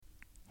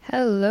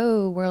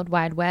Hello, World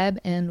Wide Web,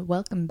 and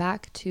welcome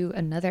back to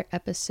another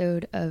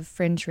episode of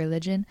Fringe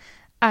Religion.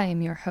 I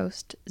am your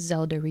host,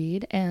 Zelda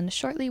Reed, and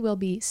shortly we'll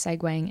be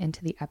segueing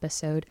into the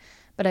episode,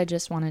 but I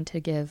just wanted to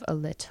give a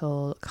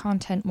little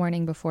content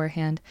warning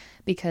beforehand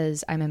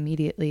because I'm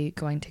immediately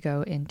going to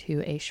go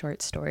into a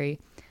short story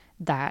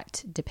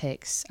that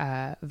depicts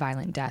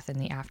violent death in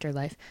the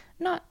afterlife.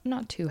 Not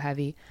too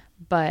heavy,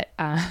 but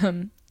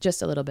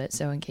just a little bit,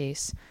 so in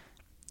case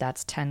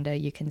that's tenda,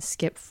 you can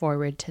skip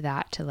forward to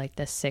that to like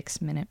the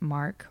 6-minute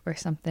mark or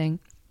something.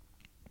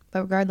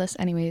 But regardless,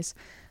 anyways,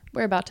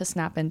 we're about to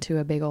snap into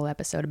a big old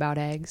episode about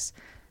eggs.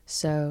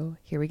 So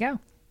here we go.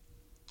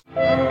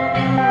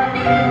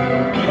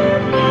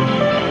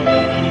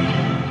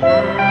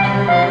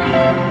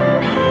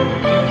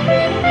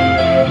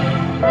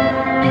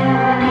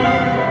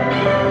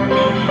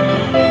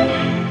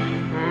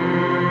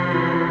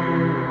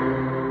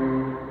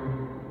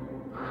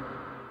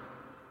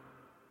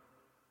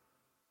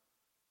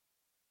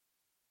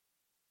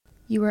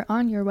 You were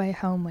on your way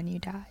home when you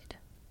died.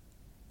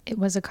 It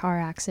was a car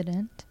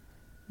accident.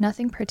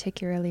 Nothing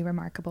particularly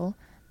remarkable,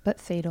 but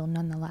fatal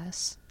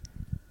nonetheless.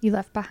 You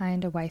left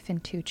behind a wife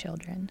and 2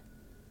 children.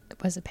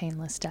 It was a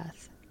painless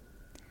death.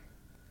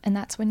 And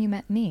that's when you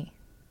met me.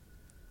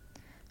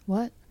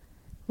 What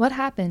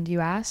happened,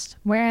 you asked?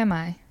 Where am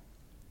I?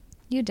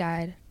 You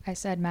died, I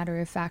said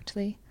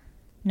matter-of-factly.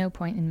 No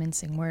point in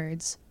mincing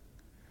words.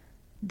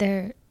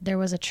 There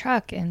was a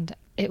truck and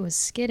it was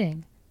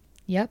skidding.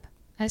 Yep,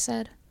 I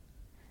said.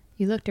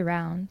 You looked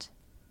around.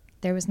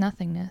 There was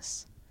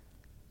nothingness.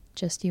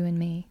 Just you and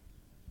me.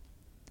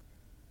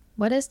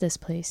 What is this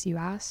place, you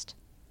asked?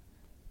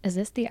 Is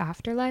this the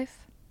afterlife?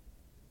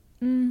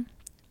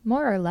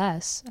 More or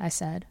less, I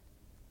said.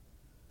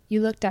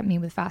 You looked at me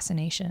with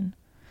fascination.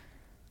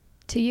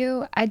 To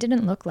you, I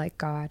didn't look like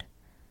God.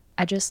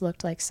 I just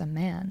looked like some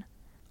man,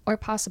 or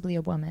possibly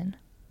a woman.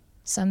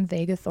 Some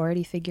vague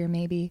authority figure,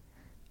 maybe.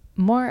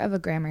 More of a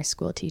grammar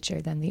school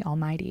teacher than the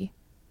Almighty.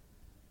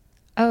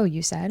 Oh,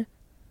 you said.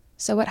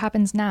 So what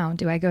happens now?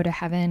 Do I go to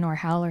heaven or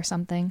hell or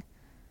something?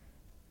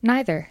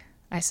 Neither,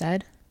 I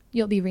said.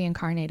 You'll be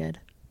reincarnated.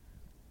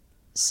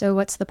 So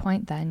what's the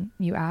point then?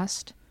 You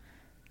asked.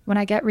 When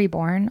I get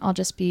reborn, I'll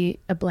just be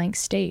a blank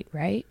state,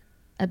 right?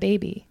 A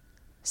baby.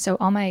 So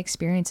all my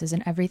experiences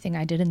and everything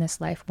I did in this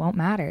life won't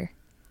matter.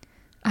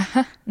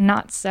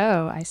 Not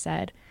so, I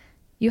said.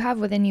 You have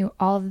within you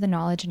all of the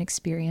knowledge and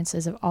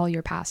experiences of all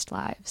your past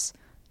lives.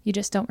 You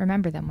just don't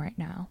remember them right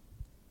now.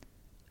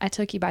 I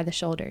took you by the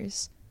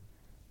shoulders.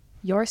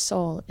 Your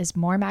soul is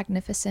more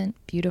magnificent,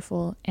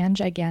 beautiful, and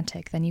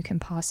gigantic than you can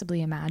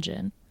possibly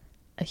imagine.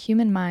 A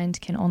human mind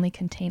can only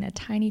contain a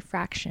tiny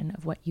fraction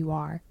of what you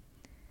are.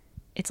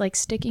 It's like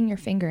sticking your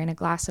finger in a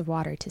glass of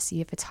water to see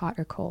if it's hot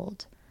or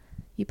cold.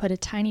 You put a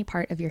tiny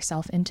part of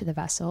yourself into the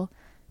vessel,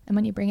 and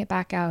when you bring it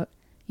back out,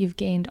 you've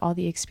gained all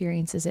the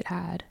experiences it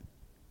had.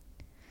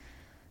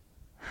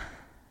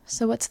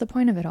 So what's the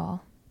point of it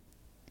all?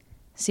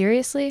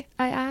 Seriously?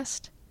 I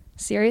asked.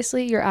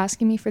 Seriously, you're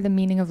asking me for the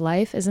meaning of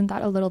life? Isn't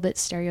that a little bit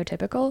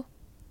stereotypical?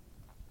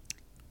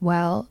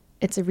 Well,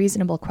 it's a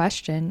reasonable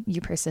question,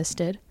 you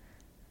persisted.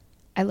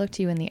 I looked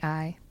you in the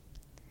eye.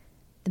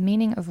 The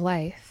meaning of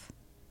life,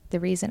 the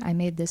reason I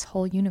made this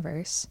whole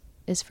universe,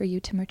 is for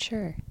you to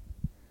mature.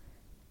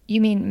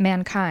 You mean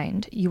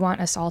mankind? You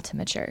want us all to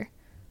mature?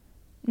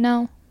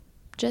 No,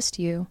 just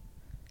you.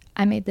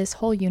 I made this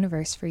whole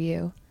universe for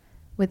you.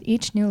 With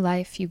each new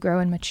life, you grow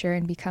and mature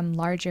and become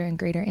larger and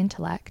greater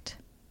intellect.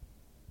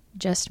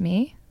 Just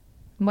me?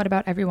 What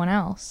about everyone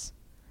else?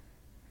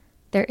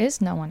 There is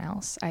no one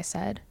else, I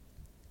said.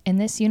 In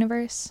this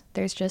universe,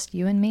 there's just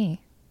you and me.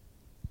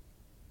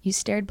 You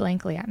stared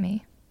blankly at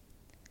me.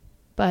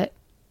 But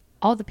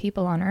all the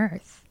people on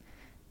Earth.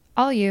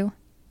 All you,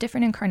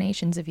 different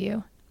incarnations of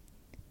you.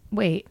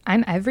 Wait,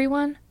 I'm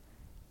everyone?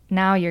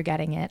 Now you're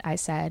getting it, I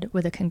said,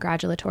 with a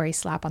congratulatory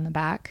slap on the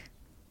back.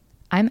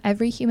 I'm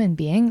every human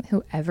being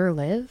who ever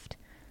lived?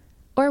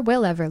 Or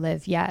will ever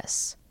live,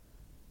 yes.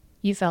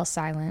 You fell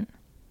silent.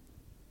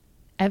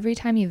 Every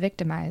time you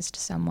victimized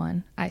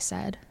someone, I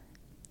said,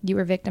 you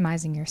were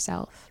victimizing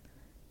yourself.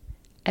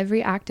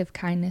 Every act of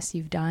kindness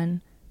you've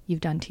done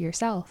to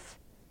yourself.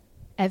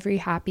 Every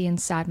happy and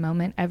sad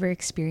moment ever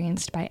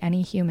experienced by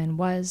any human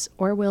was,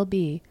 or will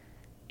be,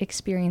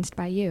 experienced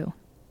by you.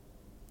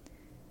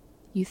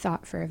 You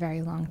thought for a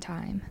very long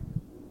time.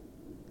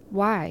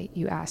 Why,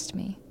 you asked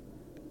me.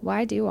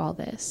 Why do all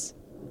this?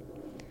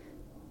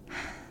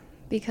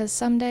 Because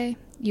someday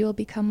you will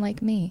become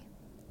like me.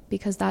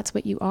 Because that's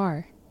what you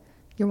are.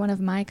 You're one of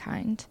my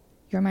kind.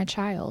 You're my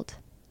child.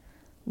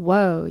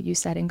 Whoa, you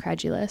said,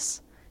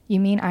 incredulous.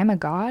 You mean I'm a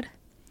god?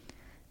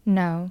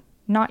 No,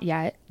 not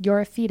yet. You're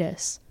a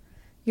fetus.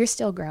 You're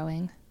still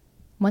growing.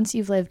 Once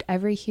you've lived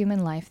every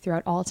human life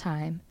throughout all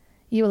time,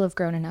 you will have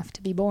grown enough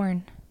to be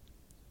born.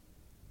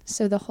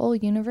 So the whole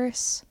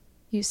universe,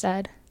 you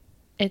said,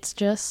 it's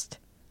just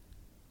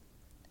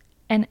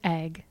an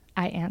egg,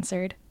 I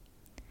answered.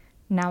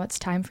 Now it's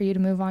time for you to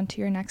move on to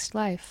your next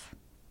life.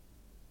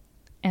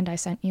 And I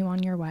sent you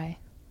on your way.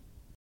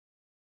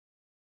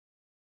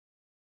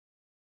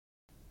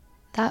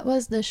 That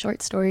was the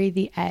short story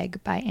The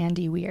Egg by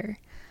Andy Weir.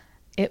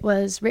 It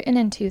was written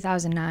in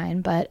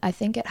 2009, but I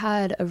think it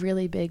had a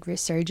really big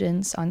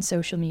resurgence on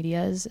social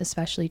medias,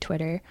 especially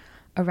Twitter,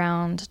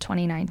 around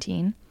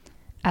 2019.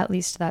 At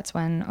least that's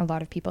when a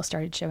lot of people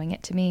started showing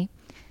it to me.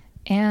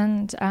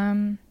 And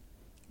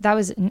that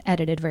was an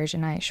edited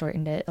version. I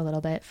shortened it a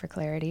little bit for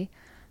clarity.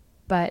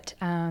 But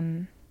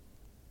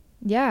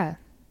yeah,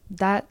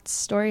 that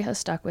story has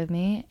stuck with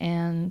me,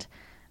 and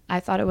I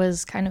thought it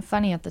was kind of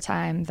funny at the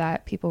time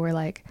that people were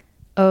like,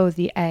 oh,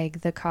 the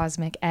egg, the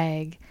cosmic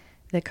egg.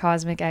 The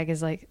cosmic egg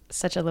is like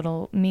such a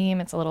little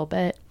meme, it's a little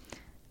bit.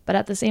 But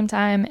at the same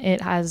time, it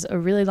has a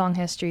really long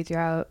history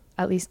throughout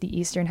at least the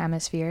Eastern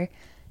Hemisphere,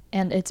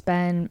 and it's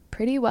been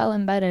pretty well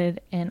embedded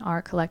in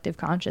our collective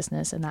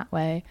consciousness in that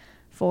way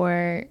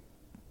for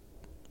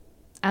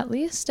at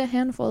least a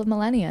handful of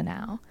millennia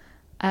now.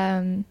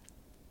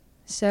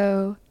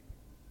 So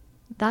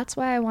that's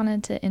why I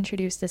wanted to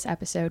introduce this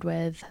episode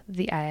with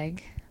the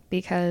egg,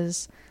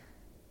 because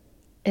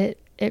it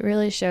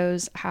really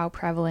shows how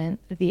prevalent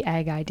the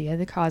egg idea,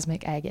 the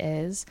cosmic egg,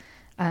 is.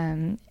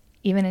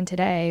 Even in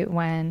today,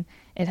 when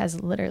it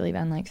has literally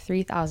been like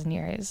 3,000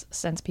 years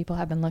since people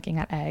have been looking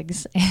at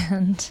eggs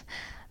and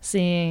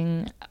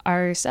seeing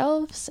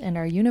ourselves and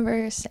our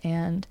universe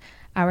and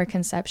our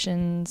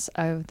conceptions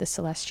of the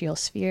celestial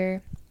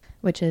sphere,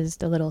 which is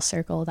the little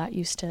circle that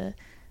used to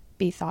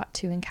be thought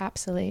to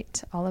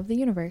encapsulate all of the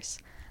universe.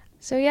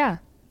 So yeah,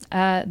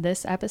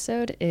 this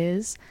episode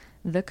is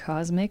the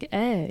cosmic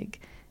egg.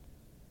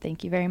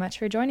 Thank you very much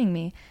for joining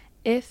me.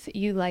 If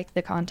you like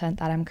the content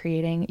that I'm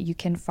creating, you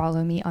can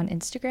follow me on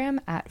Instagram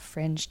at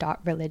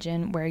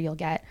fringe.religion, where you'll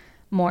get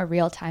more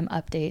real-time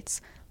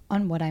updates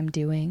on what I'm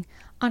doing,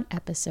 on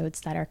episodes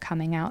that are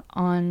coming out,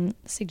 on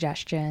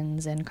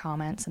suggestions and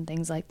comments and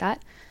things like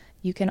that.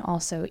 You can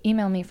also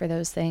email me for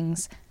those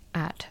things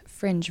at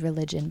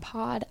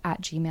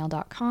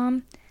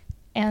fringereligionpod@gmail.com.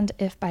 And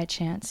if by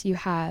chance you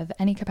have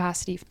any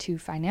capacity to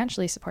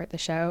financially support the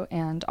show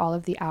and all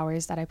of the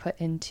hours that I put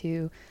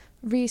into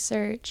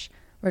research,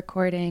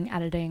 recording,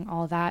 editing,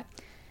 all that,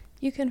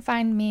 you can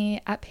find me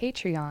at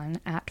Patreon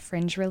at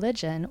Fringe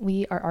Religion.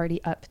 We are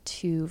already up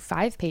to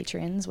 5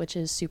 patrons, which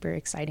is super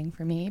exciting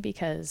for me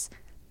because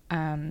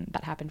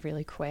that happened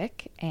really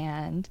quick,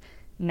 and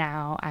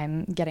now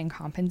I'm getting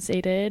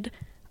compensated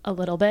a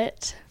little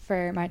bit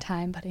for my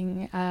time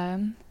putting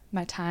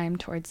my time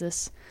towards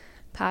this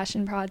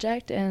passion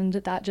project, and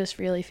that just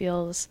really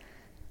feels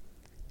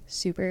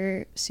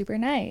super, super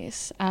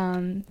nice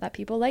that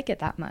people like it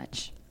that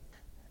much.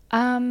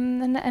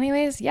 And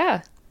anyways,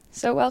 yeah.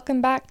 So welcome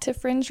back to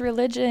Fringe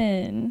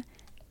Religion.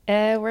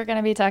 We're going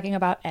to be talking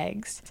about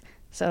eggs.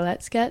 So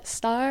let's get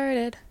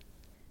started.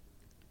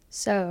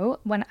 So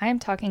when I'm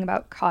talking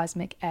about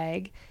cosmic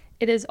egg,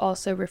 it is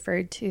also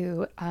referred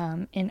to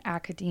in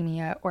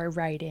academia or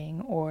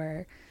writing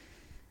or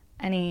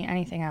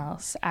anything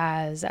else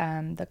as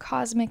the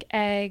cosmic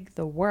egg,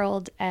 the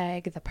world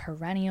egg, the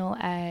perennial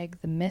egg,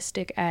 the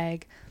mystic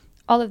egg,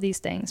 all of these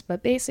things.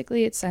 But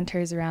basically it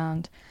centers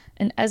around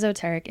an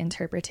esoteric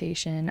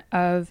interpretation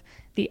of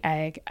the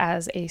egg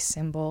as a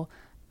symbol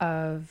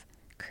of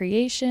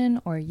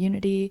creation or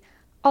unity,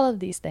 all of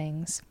these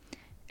things.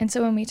 And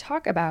so when we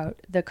talk about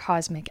the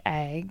cosmic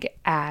egg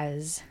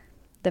as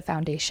the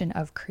foundation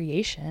of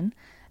creation,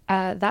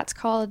 that's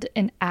called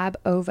an ab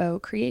ovo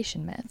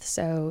creation myth.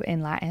 So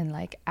in Latin,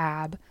 like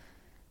ab,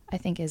 I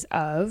think is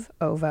of,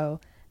 ovo,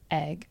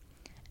 egg.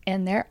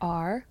 And there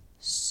are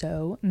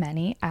so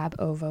many ab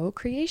ovo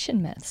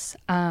creation myths.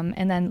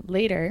 And then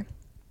later,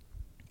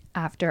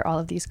 after all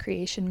of these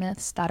creation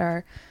myths that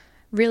are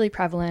really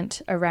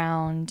prevalent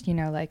around,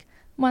 like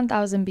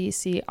 1000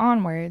 BC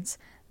onwards,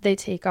 they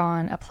take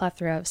on a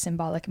plethora of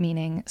symbolic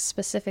meaning,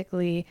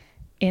 specifically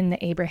in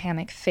the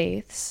Abrahamic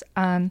faiths.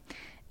 And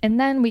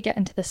then we get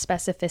into the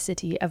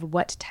specificity of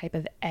what type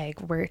of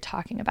egg we're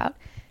talking about.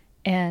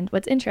 And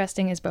what's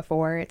interesting is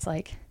before, it's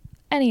like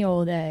any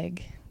old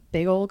egg,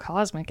 big old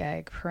cosmic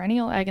egg,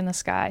 perennial egg in the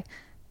sky.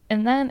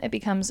 And then it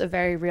becomes a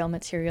very real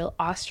material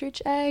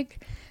ostrich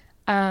egg.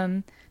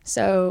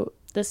 So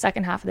the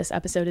second half of this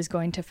episode is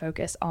going to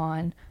focus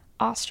on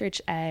ostrich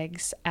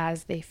eggs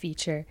as they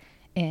feature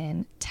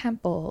in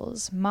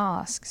temples,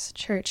 mosques,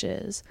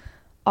 churches,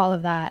 all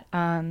of that,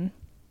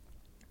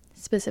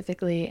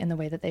 specifically in the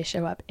way that they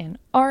show up in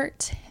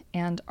art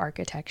and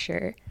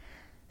architecture.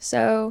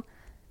 So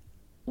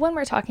when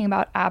we're talking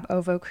about ab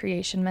ovo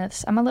creation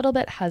myths, I'm a little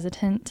bit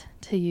hesitant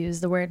to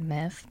use the word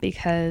myth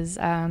because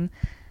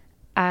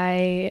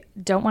I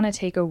don't want to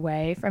take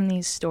away from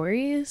these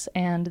stories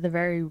and the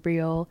very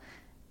real,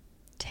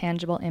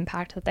 tangible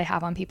impact that they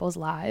have on people's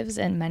lives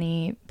in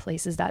many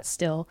places that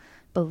still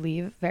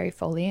believe very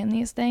fully in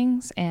these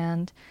things.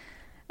 And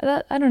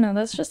that, I don't know,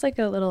 that's just like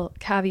a little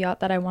caveat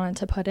that I wanted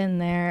to put in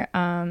there,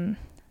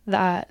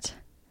 that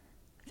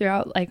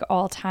throughout like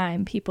all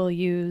time, people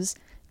use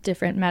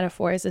different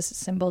metaphors as a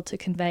symbol to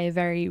convey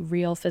very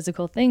real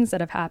physical things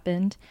that have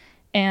happened.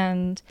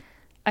 And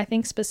I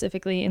think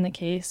specifically in the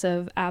case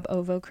of ab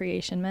ovo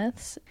creation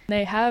myths,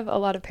 they have a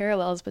lot of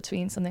parallels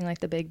between something like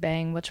the Big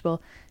Bang, which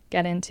we'll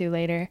get into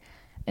later.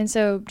 And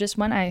so just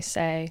when I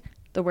say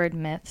the word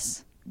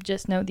myths,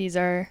 just note these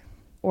are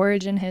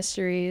origin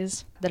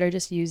histories that are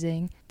just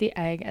using the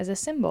egg as a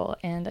symbol.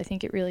 And I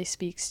think it really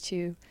speaks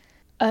to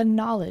a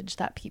knowledge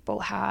that people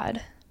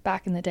had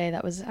back in the day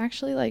that was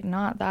actually like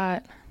not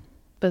that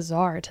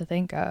bizarre to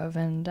think of,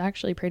 and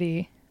actually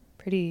pretty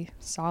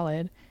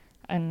solid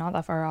and not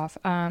that far off.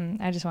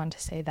 I just wanted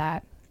to say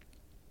that.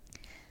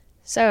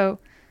 So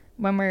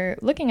when we're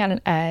looking at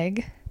an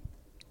egg,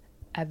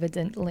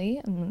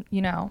 evidently,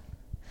 you know,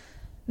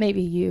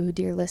 maybe you,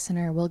 dear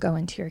listener, will go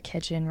into your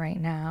kitchen right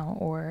now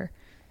or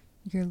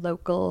your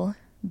local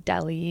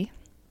deli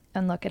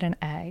and look at an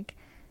egg.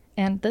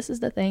 And this is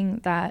the thing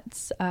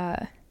that's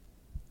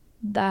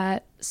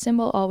that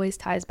symbol always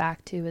ties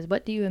back to, is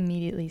what do you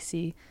immediately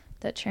see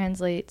that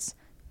translates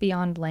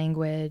beyond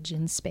language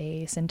and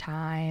space and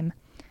time?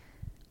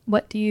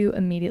 What do you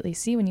immediately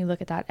see when you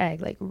look at that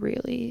egg? Like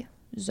really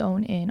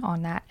zone in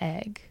on that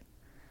egg.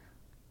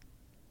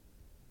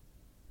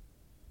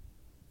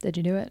 Did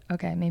you do it?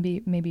 Okay,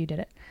 maybe you did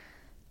it.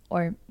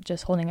 Or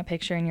just holding a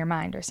picture in your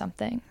mind or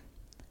something.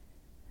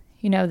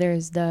 You know,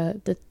 there's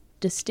the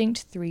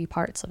distinct three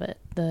parts of it: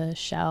 the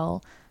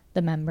shell,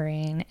 the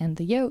membrane, and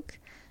the yolk.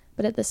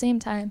 But at the same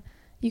time,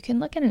 you can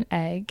look at an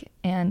egg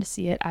and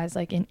see it as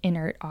like an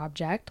inert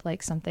object,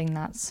 like something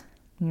that's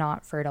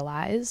not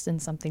fertilized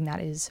and something that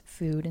is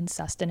food and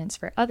sustenance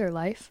for other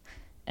life.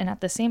 And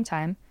at the same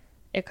time,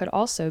 it could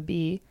also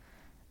be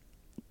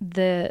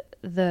the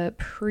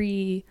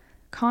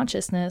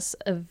pre-consciousness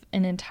of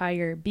an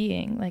entire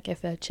being, like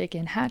if a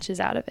chicken hatches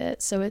out of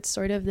it. So it's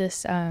sort of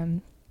this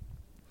eye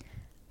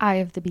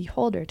of the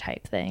beholder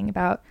type thing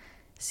about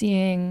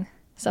seeing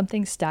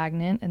something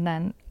stagnant and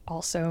then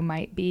also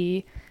might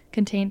be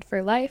contained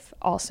for life,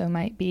 also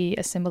might be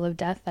a symbol of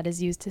death that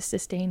is used to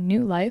sustain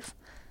new life.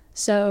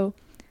 So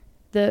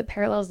the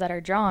parallels that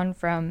are drawn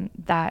from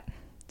that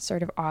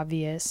sort of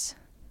obvious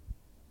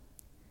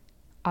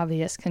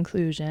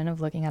conclusion of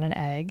looking at an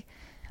egg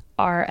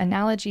are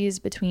analogies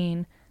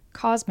between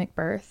cosmic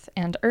birth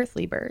and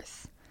earthly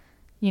birth.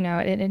 You know,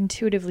 it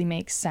intuitively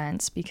makes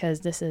sense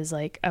because this is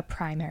like a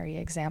primary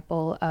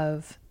example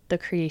of the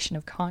creation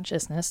of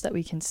consciousness that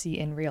we can see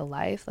in real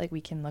life. Like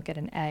we can look at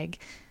an egg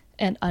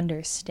and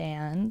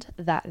understand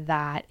that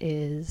that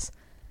is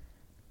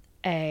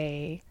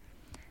a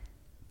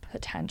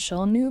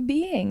potential new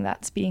being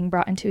that's being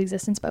brought into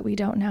existence, but we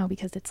don't know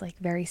because it's like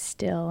very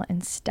still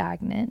and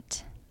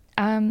stagnant.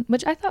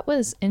 Which I thought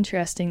was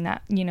interesting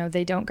that, you know,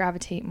 they don't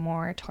gravitate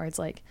more towards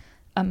like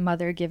a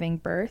mother giving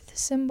birth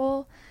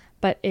symbol,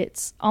 but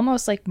it's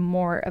almost like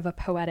more of a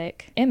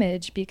poetic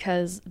image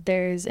because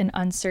there's an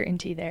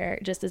uncertainty there,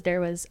 just as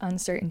there was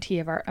uncertainty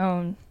of our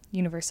own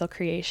universal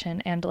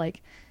creation and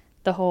like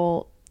the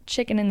whole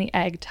chicken and the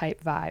egg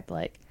type vibe.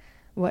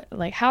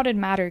 Like how did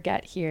matter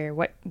get here?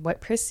 What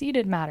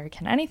preceded matter?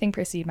 Can anything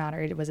precede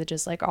matter? Was it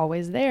just like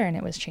always there and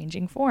it was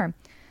changing form?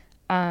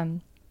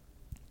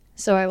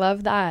 So I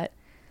love that.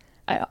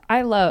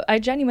 I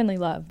genuinely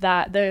love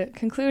that the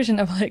conclusion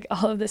of like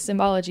all of this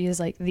symbology is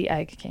like the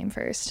egg came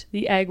first.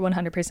 The egg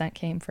 100%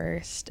 came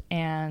first,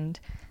 and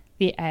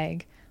the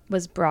egg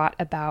was brought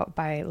about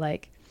by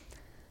like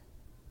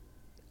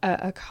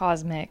a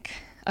cosmic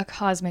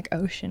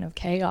ocean of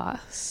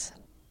chaos.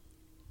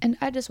 And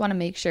I just want to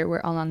make sure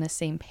we're all on the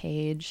same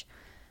page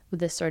with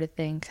this sort of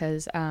thing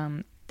because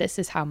this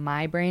is how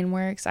my brain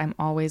works. I'm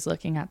always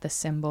looking at the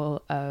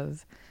symbol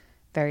of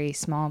very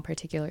small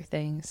particular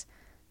things.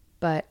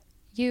 But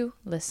you,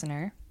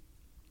 listener,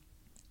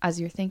 as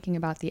you're thinking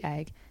about the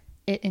egg,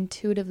 it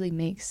intuitively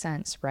makes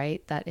sense,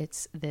 right? That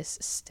it's this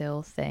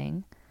still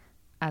thing,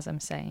 as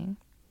I'm saying.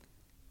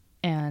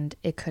 And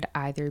it could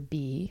either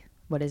be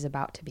what is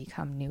about to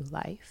become new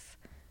life,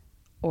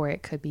 or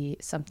it could be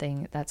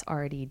something that's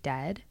already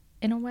dead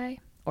in a way,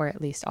 or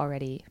at least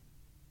already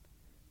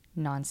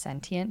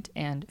non-sentient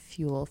and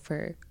fuel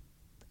for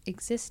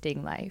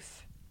existing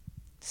life.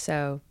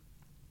 So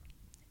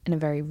in a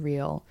very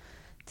real,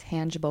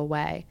 tangible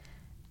way,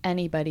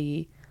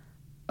 anybody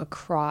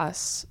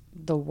across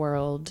the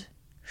world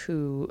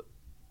who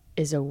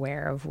is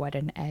aware of what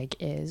an egg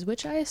is,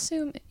 which I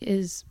assume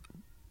is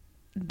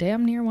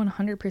damn near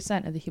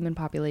 100% of the human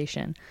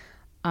population,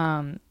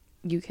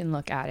 you can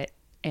look at it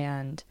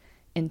and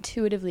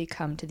intuitively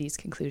come to these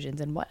conclusions.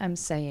 And what I'm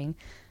saying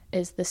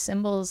is the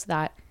symbols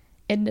that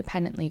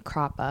independently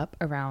crop up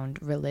around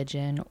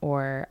religion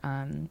or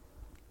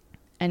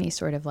any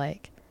sort of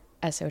like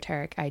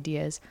esoteric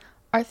ideas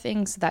are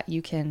things that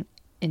you can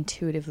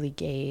intuitively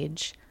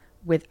gauge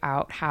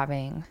without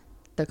having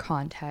the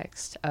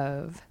context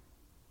of,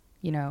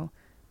 you know,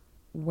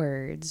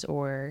 words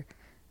or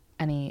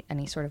any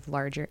sort of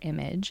larger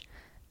image.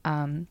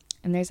 And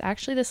there's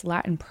actually this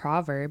Latin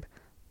proverb,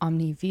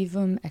 omni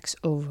vivum ex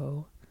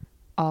ovo,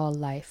 all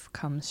life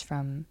comes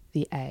from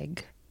the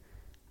egg.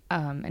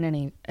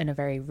 In a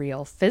very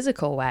real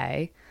physical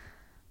way,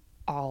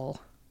 all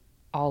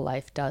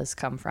life does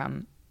come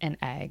from an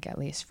egg, at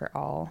least for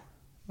all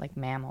like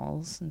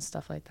mammals and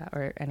stuff like that,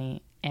 or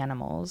any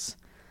animals.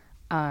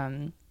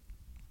 And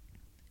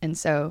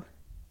so,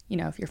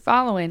 if you're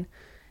following,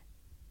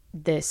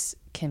 this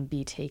can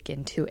be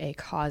taken to a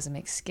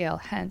cosmic scale.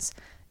 Hence,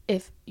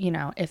 if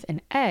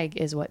an egg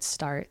is what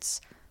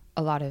starts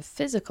a lot of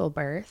physical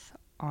birth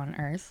on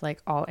Earth,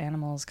 like all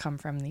animals come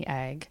from the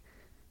egg,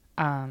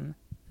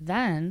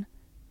 then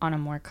on a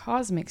more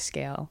cosmic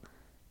scale,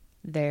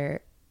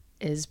 there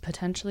is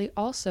potentially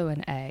also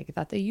an egg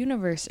that the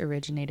universe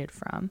originated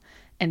from.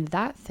 And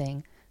that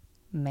thing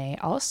may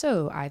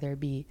also either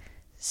be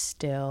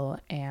still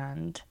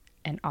and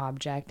an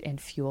object and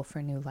fuel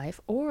for new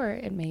life, or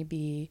it may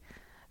be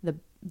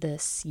the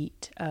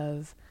seat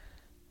of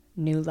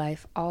new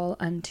life all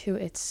unto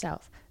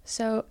itself.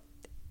 So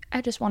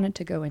I just wanted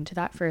to go into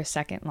that for a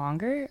second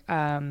longer,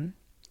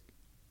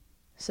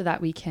 so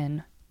that we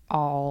can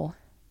all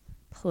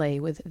play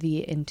with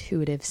the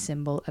intuitive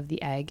symbol of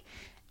the egg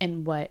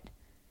and what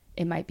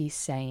it might be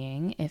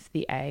saying. If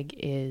the egg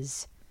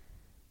is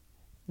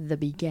the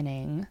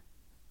beginning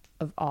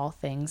of all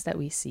things that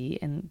we see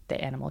in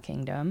the animal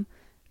kingdom,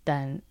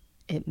 then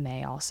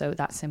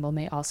that symbol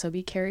may also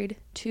be carried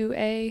to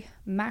a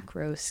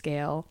macro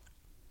scale.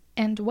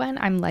 And when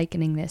I'm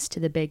likening this to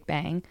the Big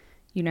Bang,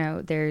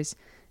 there's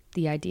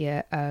the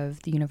idea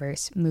of the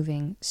universe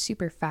moving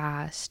super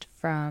fast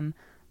from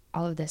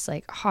all of this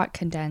like hot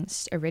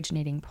condensed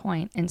originating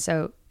point. And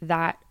so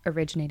that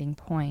originating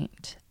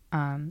point,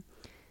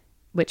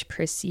 which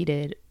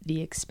preceded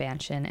the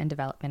expansion and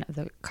development of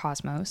the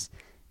cosmos,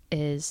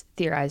 is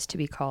theorized to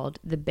be called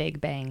the Big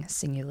Bang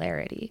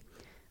singularity,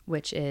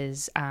 which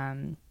is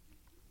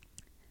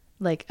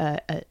like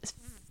a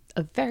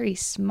very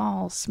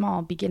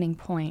small beginning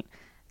point.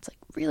 It's like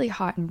really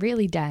hot and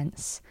really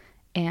dense,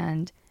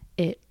 and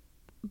it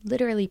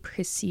literally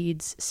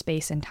precedes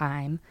space and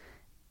time.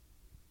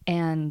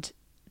 And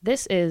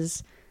this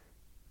is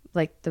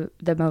like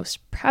the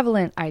most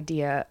prevalent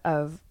idea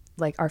of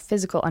like our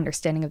physical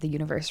understanding of the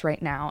universe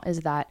right now,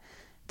 is that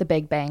the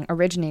Big Bang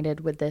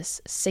originated with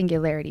this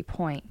singularity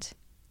point.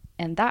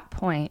 And that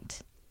point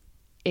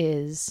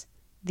is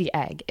the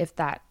egg, if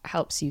that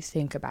helps you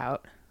think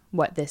about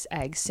what this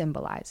egg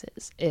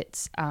symbolizes.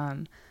 It's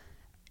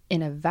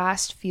in a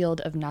vast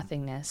field of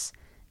nothingness,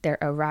 there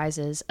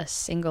arises a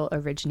single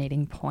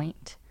originating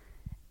point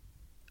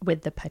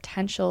with the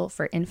potential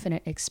for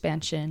infinite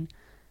expansion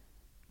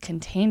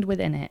contained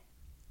within it.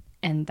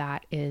 And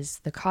that is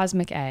the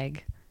cosmic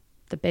egg,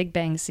 the Big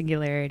Bang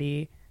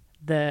singularity,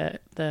 the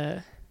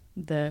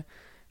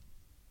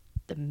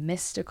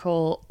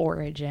mystical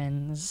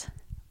origins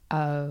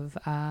of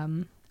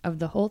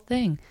the whole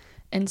thing.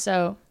 And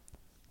so,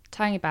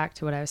 tying it back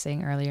to what I was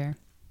saying earlier,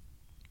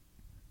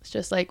 it's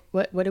just like,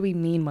 what do we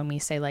mean when we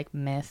say like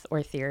myth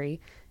or theory?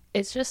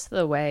 It's just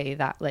the way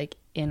that like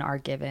in our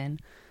given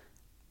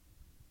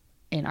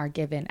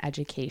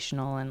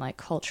educational and like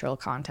cultural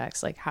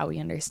context, like how we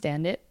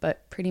understand it.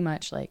 But pretty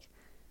much like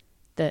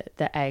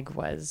the egg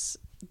was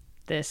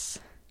this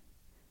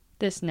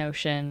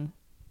notion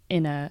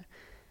in a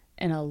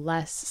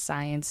less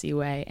sciencey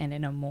way, and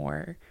in a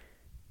more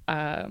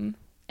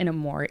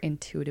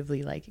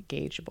intuitively like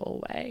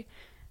gaugeable way.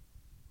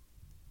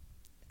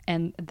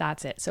 And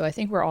that's it. So I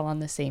think we're all on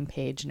the same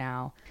page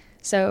now.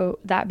 So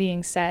that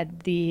being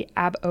said, the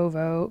ab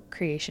ovo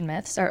creation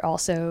myths are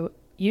also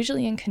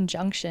usually in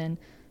conjunction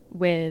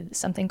with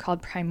something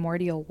called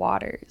primordial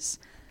waters,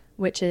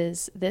 which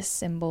is this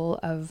symbol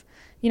of,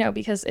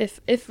 because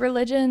if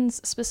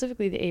religions,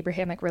 specifically the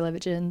Abrahamic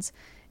religions,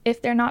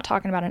 if they're not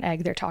talking about an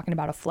egg, they're talking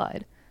about a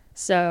flood.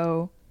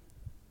 So,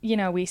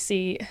 we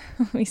see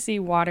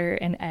water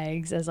and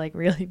eggs as like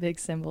really big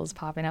symbols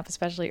popping up,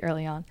 especially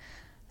early on.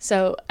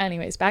 So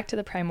anyways, back to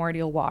the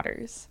primordial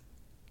waters.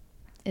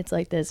 It's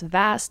like this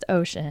vast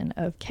ocean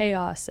of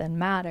chaos and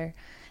matter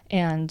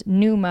and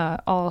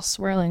pneuma all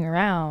swirling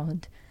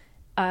around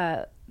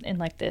in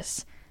like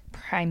this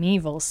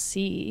primeval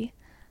sea.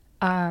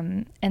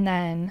 And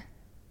then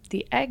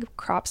the egg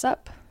crops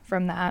up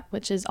from that,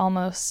 which is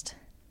almost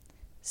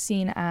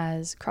seen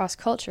as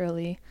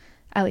cross-culturally,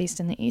 at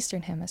least in the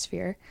Eastern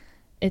Hemisphere,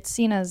 it's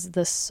seen as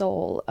the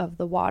soul of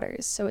the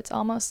waters. So it's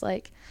almost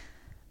like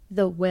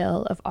the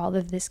will of all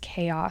of this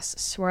chaos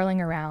swirling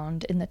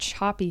around in the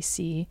choppy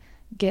sea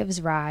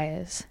gives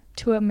rise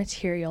to a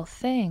material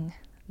thing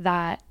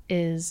that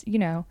is,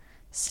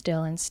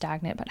 still and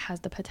stagnant, but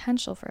has the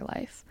potential for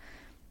life,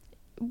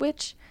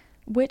 which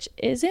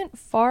isn't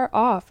far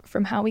off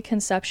from how we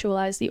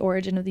conceptualize the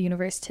origin of the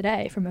universe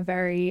today from a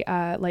very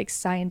like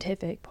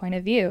scientific point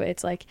of view.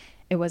 It's like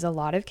it was a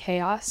lot of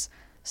chaos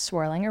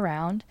swirling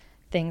around,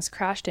 things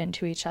crashed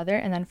into each other,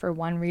 and then for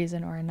one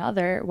reason or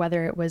another,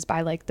 whether it was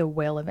by like the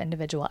will of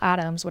individual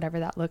atoms, whatever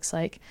that looks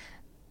like,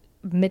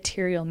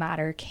 material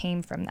matter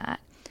came from that.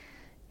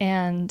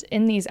 And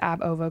in these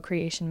ab ovo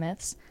creation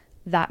myths,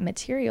 that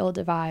material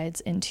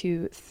divides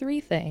into three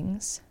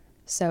things.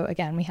 So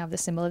again, we have the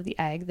symbol of the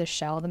egg, the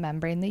shell, the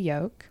membrane, the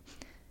yolk.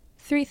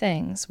 Three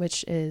things,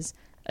 which is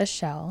a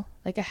shell,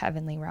 like a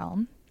heavenly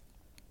realm,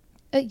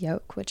 a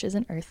yolk, which is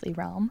an earthly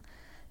realm,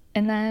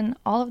 and then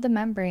all of the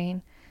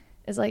membrane,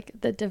 is like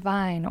the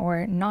divine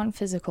or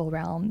non-physical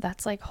realm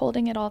that's like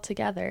holding it all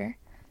together.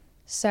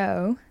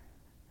 So,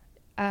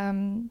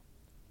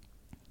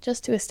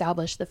 just to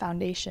establish the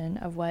foundation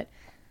of what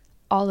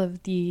all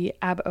of the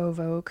ab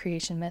ovo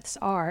creation myths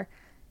are,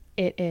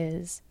 it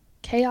is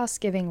chaos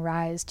giving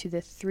rise to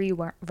the three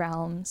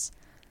realms.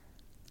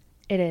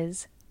 It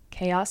is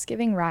chaos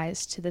giving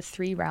rise to the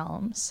three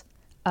realms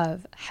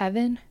of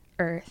heaven,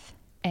 earth,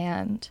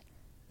 and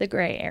the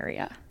gray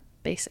area,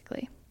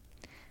 basically.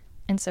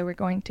 And so we're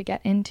going to get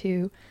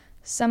into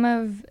some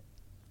of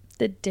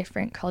the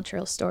different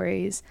cultural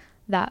stories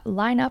that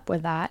line up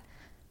with that,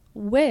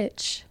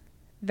 which,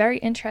 very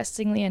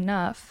interestingly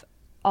enough,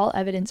 all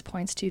evidence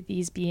points to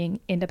these being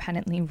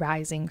independently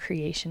rising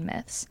creation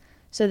myths.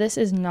 So this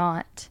is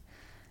not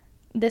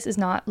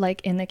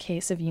like in the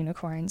case of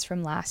unicorns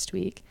from last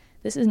week.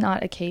 This is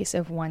not a case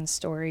of one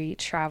story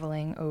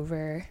traveling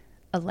over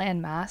a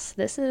landmass.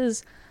 This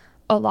is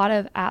a lot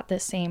of, at the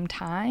same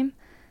time,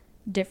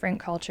 different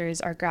cultures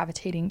are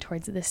gravitating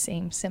towards the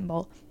same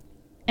symbol.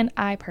 And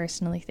I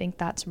personally think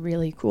that's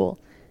really cool.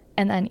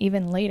 And then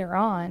even later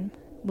on,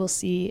 we'll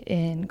see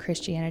in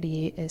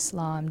Christianity,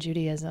 Islam,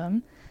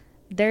 Judaism,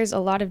 there's a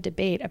lot of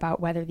debate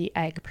about whether the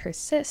egg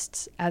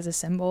persists as a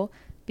symbol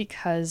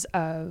because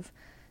of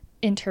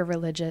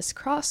interreligious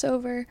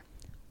crossover,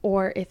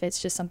 or if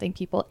it's just something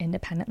people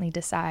independently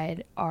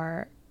decide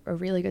are a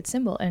really good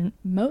symbol. And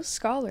most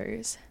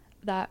scholars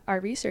that are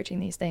researching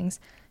these things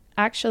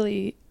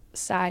actually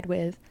side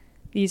with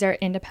these are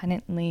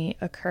independently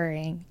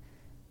occurring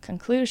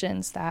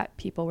conclusions that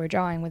people were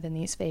drawing within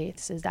these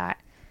faiths, is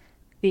that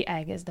the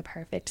egg is the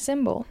perfect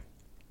symbol.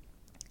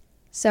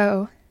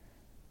 So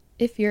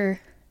if you're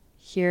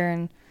here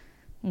and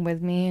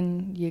with me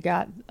and you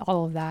got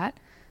all of that,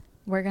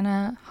 we're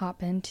gonna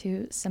hop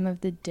into some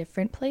of the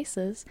different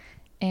places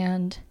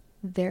and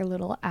their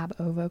little ab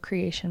ovo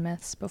creation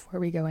myths before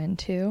we go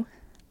into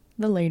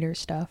the later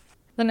stuff.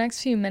 The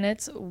next few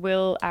minutes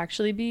will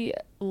actually be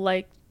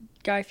like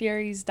Guy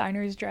Fieri's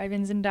Diners,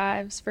 Drive-Ins, and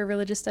Dives for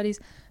religious studies,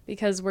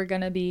 because we're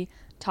gonna be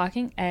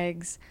talking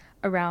eggs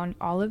around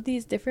all of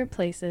these different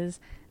places.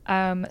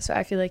 So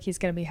I feel like he's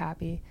gonna be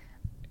happy.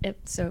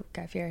 So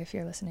Guy Fieri, if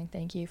you're listening,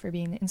 thank you for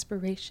being the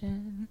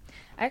inspiration.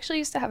 I actually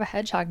used to have a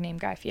hedgehog named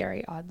Guy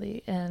Fieri,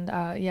 oddly. And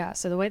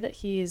so the way that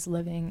he's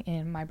living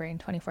in my brain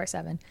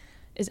 24/7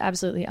 is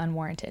absolutely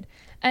unwarranted.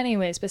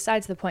 Anyways,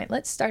 besides the point,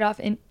 let's start off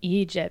in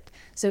Egypt.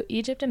 So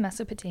Egypt and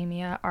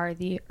Mesopotamia are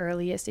the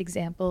earliest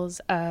examples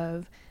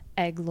of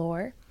egg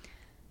lore.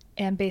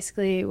 And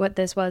basically what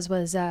this was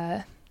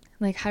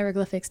like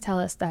hieroglyphics tell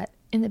us that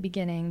in the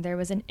beginning there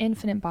was an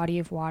infinite body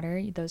of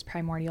water, those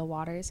primordial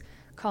waters,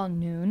 called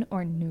Noon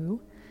or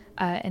Nu,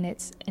 and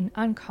it's an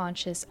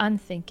unconscious,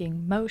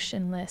 unthinking,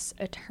 motionless,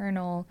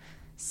 eternal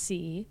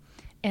sea,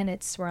 and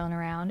it's swirling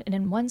around. And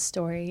in one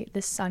story,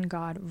 the sun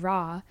god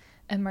Ra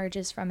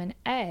emerges from an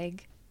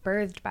egg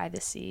birthed by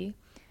the sea,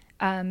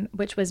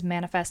 which was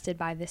manifested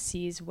by the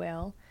sea's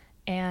will.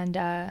 And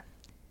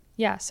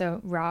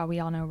so Ra, we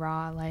all know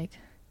Ra, like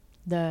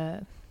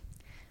the,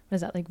 what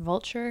is that, like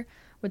vulture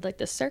with like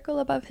the circle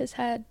above his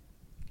head.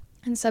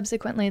 And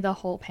subsequently, the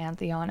whole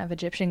pantheon of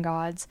Egyptian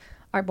gods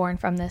are born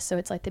from this. So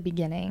it's like the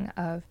beginning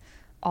of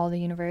all the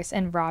universe.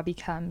 And Ra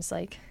becomes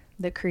like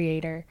the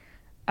creator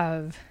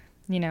of,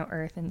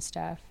 Earth and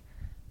stuff,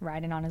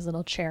 riding on his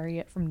little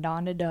chariot from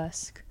dawn to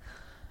dusk.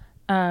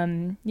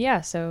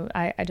 So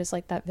I just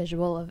like that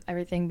visual of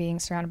everything being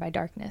surrounded by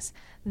darkness.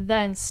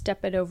 Then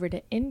step it over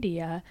to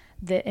India.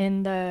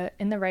 In the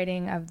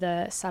writing of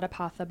the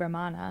Satapatha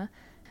Brahmana,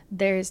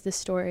 there's the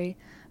story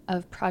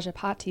of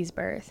Prajapati's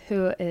birth,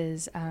 who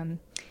is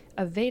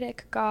a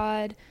Vedic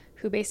god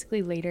who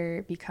basically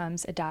later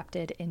becomes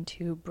adapted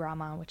into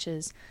Brahma, which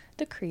is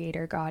the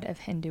creator god of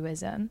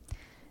Hinduism.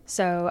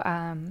 So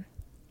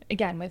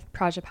again, with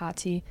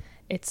Prajapati,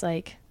 it's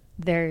like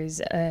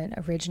there's an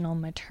original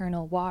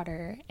maternal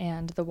water,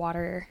 and the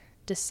water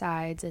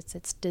decides it's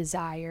its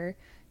desire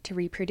to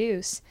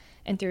reproduce.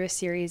 And through a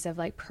series of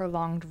like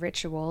prolonged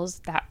rituals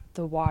that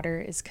the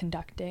water is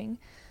conducting,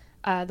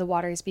 the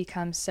waters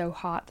become so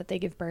hot that they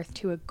give birth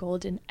to a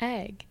golden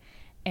egg,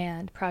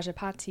 and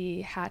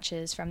Prajapati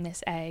hatches from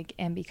this egg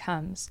and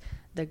becomes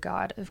the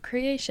god of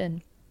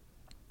creation.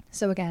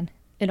 So again,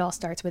 it all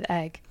starts with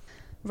egg.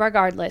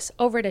 Regardless,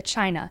 over to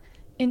China.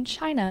 In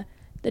China,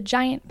 the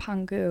giant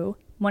Pangu,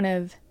 one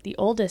of the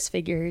oldest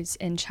figures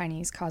in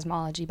Chinese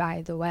cosmology,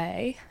 by the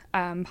way,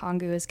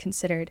 Pangu is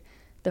considered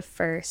the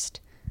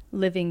first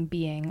living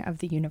being of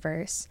the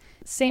universe.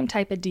 Same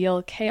type of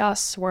deal,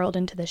 chaos swirled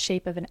into the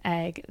shape of an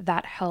egg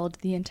that held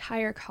the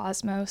entire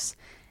cosmos,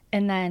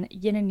 and then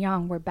yin and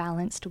yang were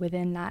balanced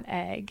within that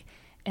egg.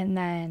 And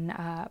then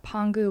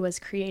Pangu was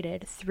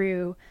created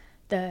through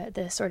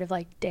the sort of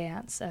like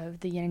dance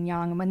of the yin and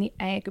yang. And when the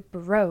egg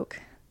broke,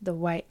 the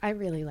white, I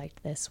really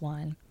liked this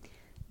one.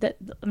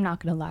 I'm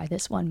not going to lie,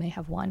 this one may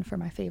have won for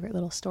my favorite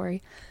little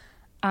story.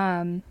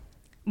 When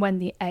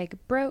the egg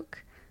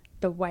broke,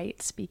 the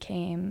whites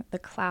became the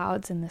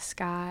clouds in the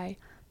sky,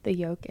 the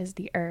yolk is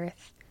the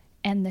earth,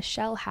 and the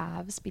shell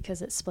halves,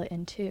 because it split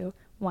in two,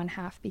 one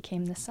half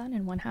became the sun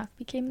and one half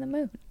became the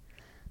moon.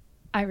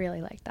 I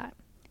really like that.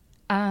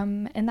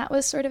 And that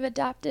was sort of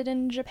adapted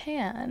in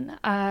Japan.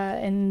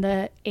 In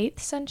the 8th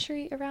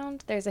century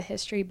around, there's a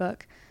history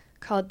book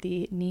called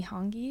the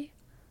Nihongi,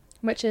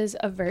 which is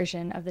a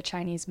version of the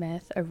Chinese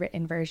myth, a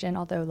written version,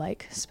 although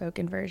like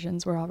spoken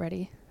versions were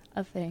already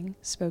a thing,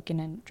 spoken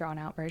and drawn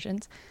out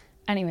versions.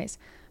 Anyways,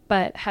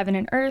 but heaven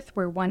and earth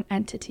were one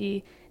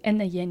entity, and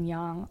the yin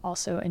yang,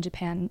 also in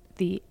Japan,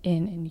 the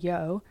yin and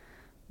yo,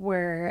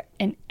 were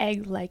an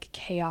egg-like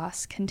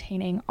chaos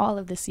containing all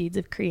of the seeds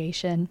of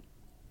creation.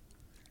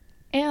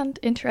 And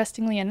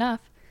interestingly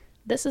enough,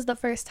 this is the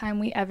first time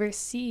we ever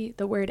see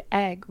the word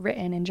egg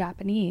written in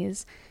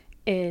Japanese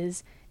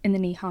is in the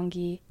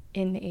Nihongi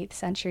in the 8th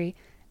century,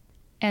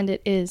 and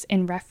it is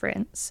in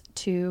reference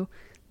to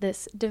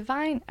this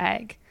divine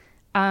egg.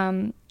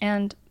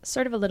 And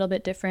sort of a little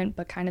bit different,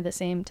 but kind of the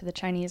same to the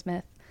Chinese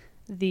myth.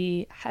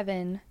 The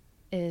heaven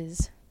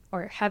is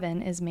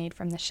made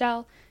from the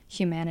shell,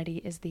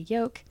 humanity is the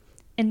yolk,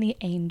 and the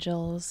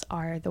angels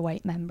are the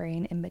white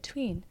membrane in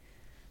between,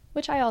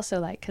 which I also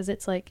like because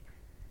it's like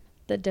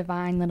the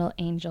divine little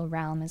angel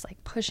realm is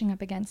like pushing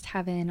up against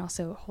heaven,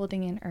 also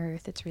holding in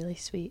earth. It's really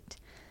sweet.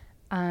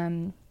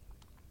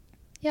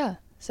 Yeah,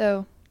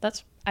 so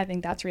I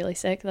think that's really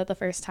sick that the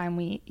first time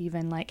we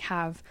even like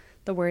have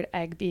the word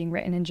egg being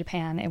written in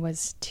Japan, it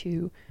was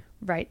to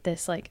write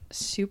this like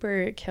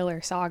super killer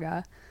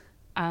saga.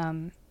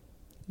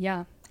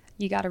 Yeah,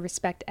 you got to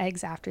respect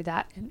eggs after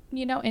that. And,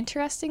 you know,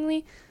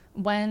 interestingly,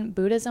 when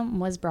Buddhism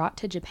was brought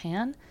to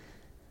Japan,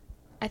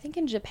 I think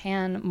in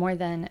Japan more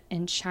than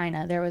in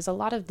China, there was a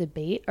lot of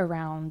debate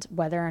around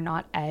whether or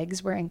not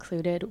eggs were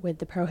included with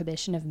the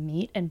prohibition of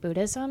meat in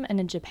Buddhism. And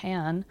in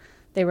Japan,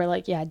 they were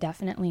like, yeah,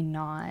 definitely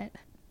not.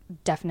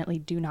 Definitely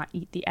do not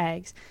eat the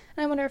eggs.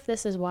 And I wonder if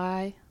this is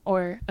why,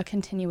 or a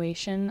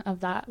continuation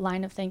of that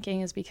line of thinking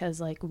is because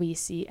like we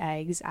see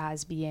eggs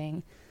as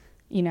being,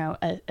 you know,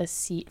 a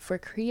seat for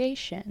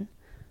creation.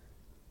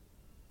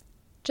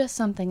 Just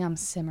something I'm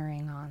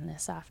simmering on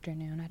this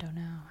afternoon. I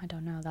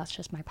don't know. That's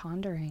just my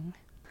pondering.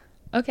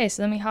 Okay,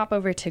 so then we hop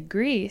over to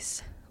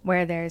Greece,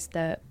 where there's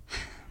the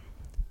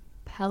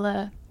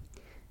Pelasgians,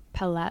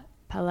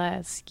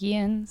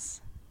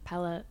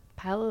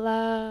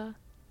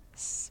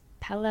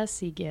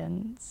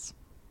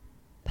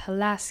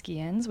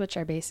 Pelasgians, which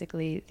are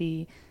basically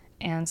the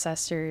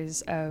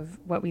ancestors of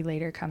what we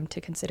later come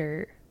to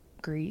consider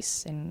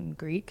Greece and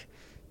Greek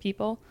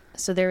people.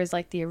 So there was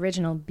like the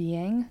original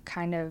being,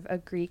 kind of a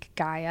Greek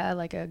Gaia,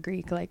 like a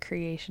Greek like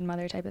creation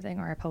mother type of thing,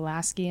 or a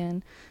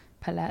Pelasgian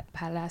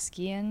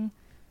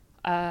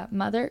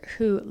mother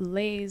who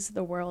lays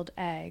the world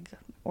egg,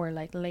 or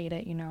like laid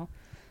it, you know,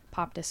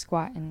 popped a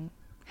squat and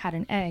had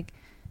an egg,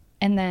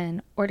 and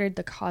then ordered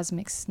the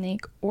cosmic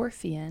snake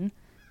Orpheon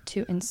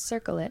to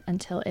encircle it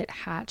until it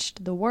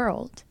hatched the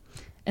world.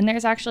 And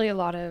there's actually a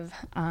lot of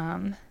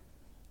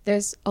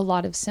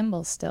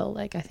symbols still,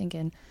 like I think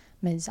in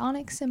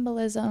Masonic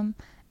symbolism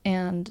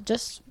and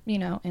just, you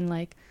know, in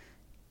like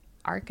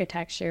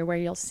architecture where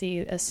you'll see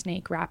a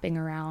snake wrapping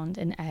around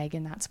an egg,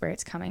 and that's where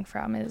it's coming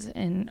from, is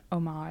in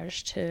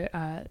homage to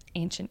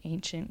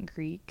ancient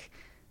Greek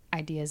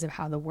ideas of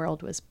how the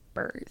world was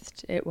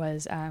birthed. It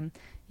was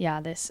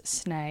this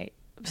sneg.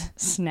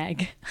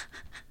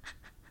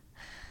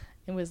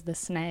 It was the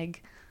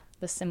sneg,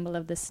 the symbol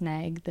of the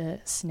sneg, the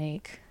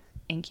snake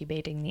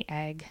incubating the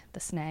egg, the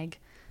sneg.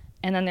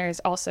 And then there's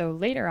also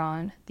later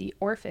on the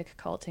Orphic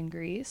cult in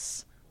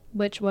Greece,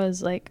 which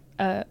was like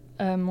a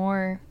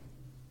more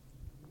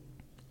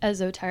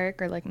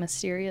esoteric or like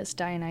mysterious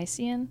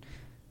Dionysian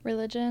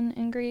religion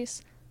in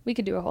Greece. We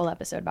could do a whole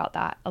episode about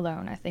that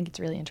alone. I think it's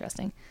really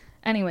interesting.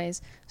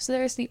 Anyways, so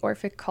there's the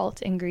Orphic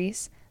cult in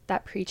Greece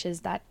that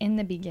preaches that in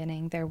the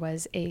beginning there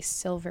was a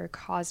silver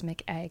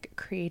cosmic egg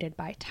created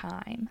by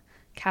time,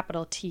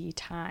 capital T,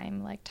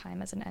 time, like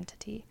time as an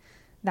entity,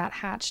 that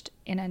hatched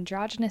an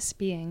androgynous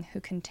being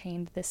who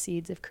contained the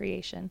seeds of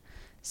creation.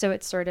 So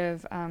it's sort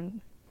of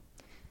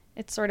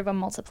a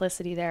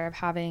multiplicity there of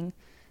having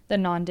the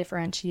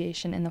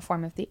non-differentiation in the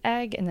form of the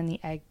egg, and then the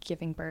egg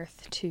giving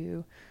birth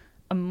to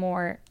a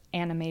more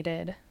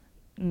animated,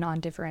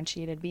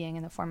 non-differentiated being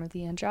in the form of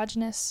the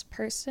androgynous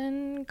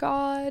person,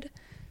 God,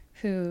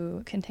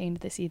 who contained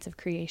the seeds of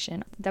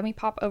creation. Then we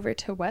pop over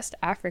to West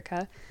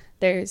Africa.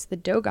 There's the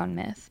Dogon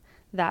myth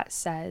that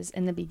says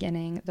in the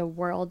beginning the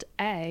world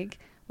egg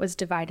was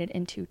divided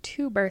into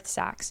 2 birth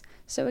sacs.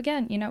 So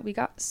again, you know, we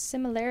got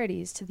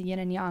similarities to the yin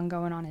and yang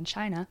going on in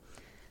China.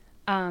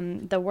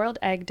 The world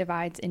egg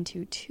divides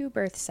into 2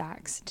 birth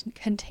sacs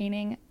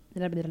containing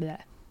blah, blah, blah.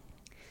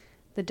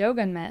 The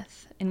Dogon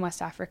myth in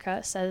West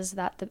Africa says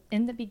that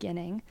in the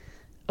beginning,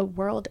 a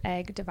world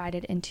egg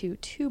divided into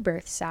 2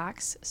 birth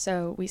sacs,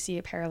 so we see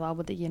a parallel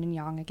with the yin and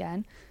yang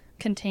again,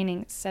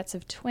 containing sets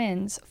of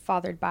twins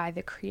fathered by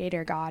the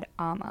creator god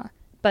Amma.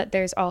 But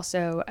there's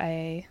also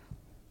I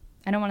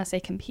don't want to say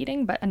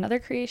competing, but another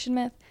creation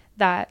myth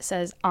that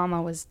says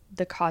Amma was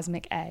the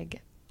cosmic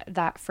egg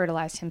that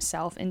fertilized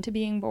himself into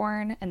being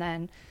born, and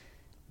then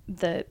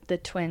the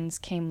twins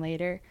came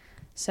later.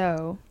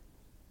 So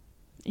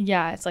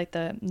Yeah, it's like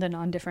the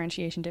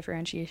non-differentiation,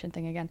 differentiation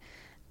thing again.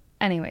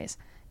 Anyways,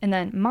 and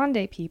then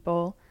Mande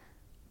people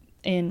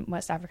in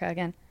West Africa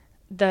again,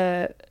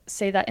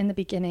 say that in the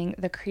beginning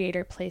the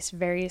creator placed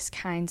various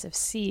kinds of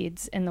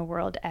seeds in the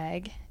world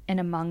egg, and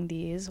among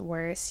these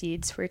were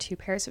seeds for two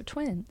pairs of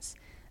twins,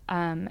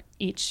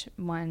 each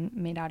one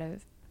made out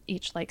of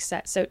each like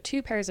set. So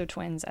two pairs of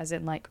twins, as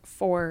in like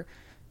four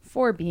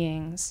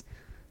beings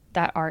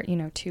that are,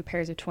 two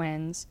pairs of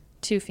twins,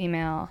 two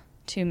female,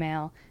 two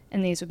male,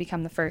 and these would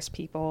become the first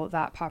people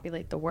that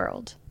populate the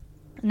world.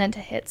 And then to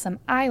hit some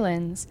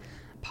islands,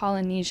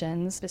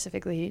 Polynesians,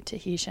 specifically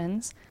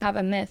Tahitians, have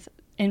a myth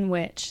in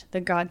which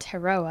the god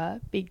Teroa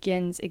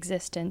begins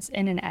existence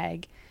in an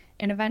egg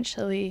and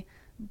eventually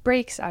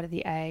breaks out of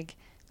the egg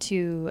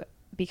to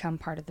become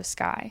part of the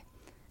sky.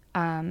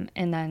 And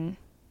then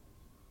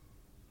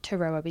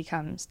Teroa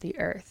becomes the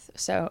earth.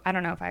 So I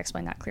don't know if I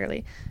explained that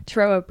clearly.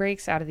 Teroa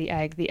breaks out of the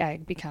egg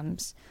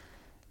becomes,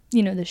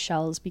 the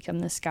shells become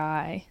the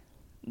sky,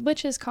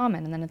 which is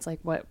common. And then it's like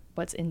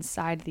what's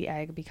inside the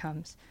egg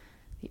becomes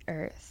the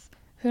earth.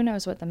 Who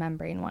knows what the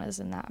membrane was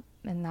in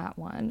that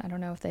one. I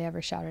don't know if they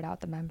ever shouted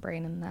out the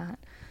membrane in that.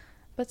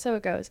 But so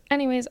it goes.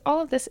 Anyways,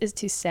 all of this is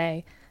to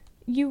say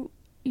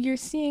you're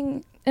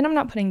seeing, and I'm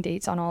not putting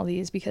dates on all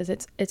these because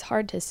it's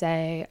hard to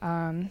say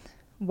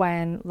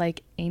when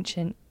like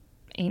ancient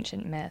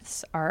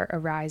myths are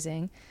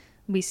arising.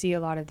 We see a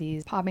lot of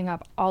these popping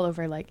up all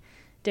over like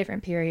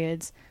different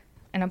periods,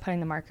 and I'm putting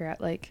the marker at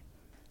like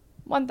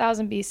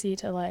 1000 BC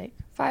to like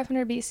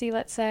 500 BC,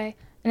 let's say.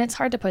 And it's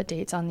hard to put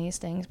dates on these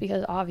things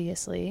because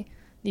obviously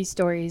these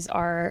stories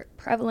are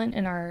prevalent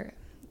and are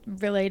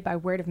relayed by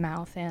word of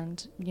mouth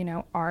and,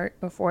 art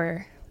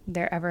before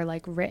they're ever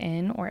like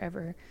written or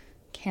ever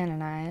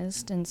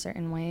canonized in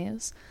certain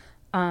ways.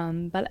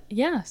 But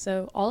yeah,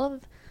 so all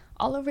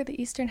over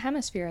the Eastern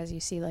Hemisphere, as you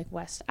see, like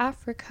West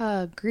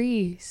Africa,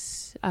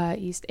 Greece,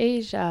 East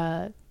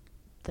Asia,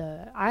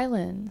 the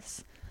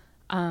islands,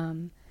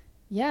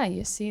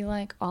 you see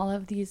like all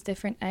of these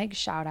different egg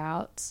shout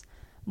outs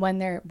when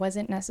there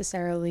wasn't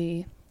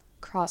necessarily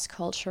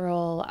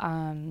cross-cultural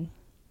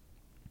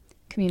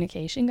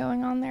communication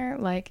going on there.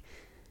 Like,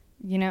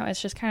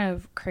 it's just kind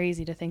of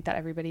crazy to think that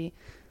everybody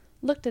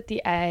looked at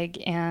the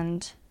egg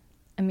and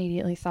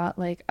immediately thought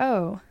like,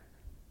 oh,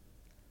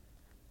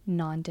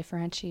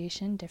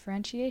 non-differentiation,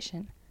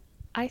 differentiation.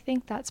 I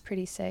think that's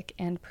pretty sick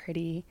and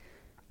pretty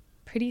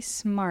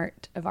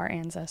smart of our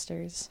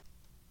ancestors.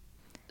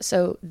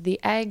 So the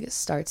egg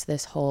starts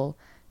this whole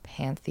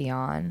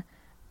pantheon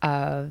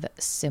of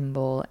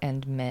symbol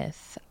and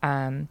myth,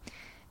 and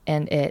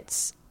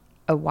it's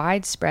a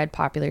widespread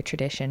popular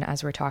tradition,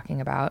 as we're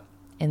talking about,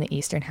 in the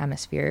Eastern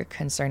Hemisphere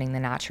concerning the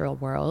natural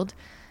world.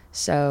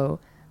 So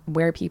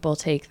where people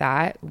take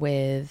that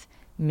with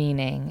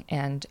meaning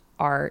and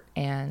art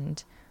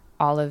and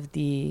all of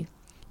the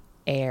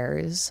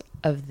airs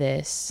of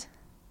this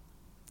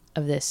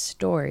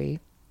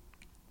story,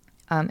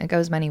 it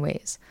goes many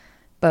ways.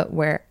 But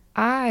where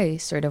I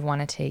sort of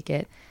want to take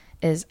it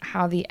is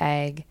how the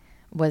egg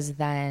was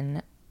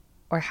then,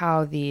 or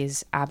how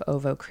these ab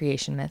ovo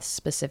creation myths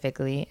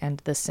specifically and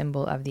the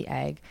symbol of the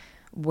egg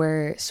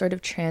were sort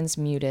of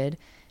transmuted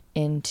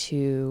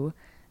into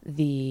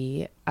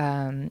the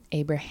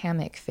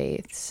Abrahamic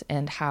faiths,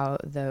 and how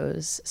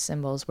those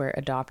symbols were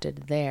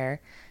adopted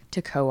there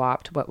to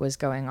co-opt what was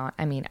going on.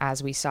 I mean,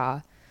 as we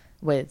saw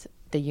with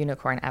the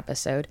unicorn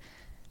episode,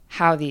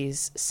 how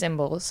these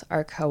symbols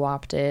are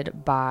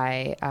co-opted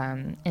by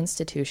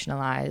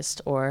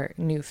institutionalized or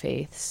new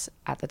faiths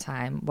at the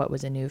time. What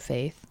was a new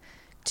faith?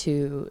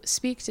 To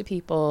speak to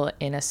people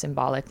in a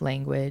symbolic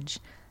language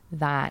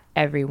that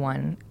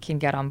everyone can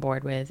get on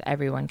board with,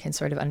 everyone can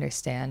sort of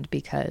understand,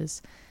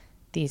 because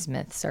these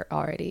myths are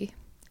already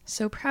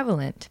so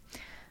prevalent.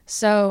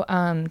 So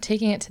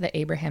taking it to the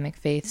Abrahamic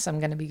faiths, I'm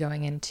going to be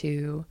going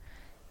into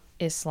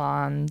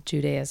Islam,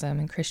 Judaism,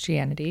 and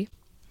Christianity.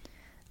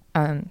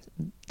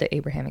 The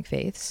Abrahamic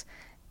faiths,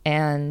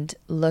 and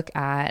look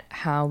at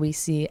how we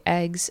see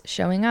eggs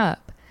showing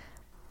up.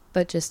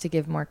 But just to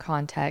give more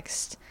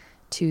context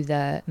to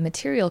the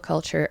material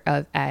culture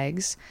of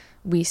eggs,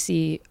 we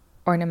see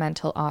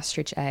ornamental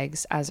ostrich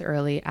eggs as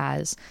early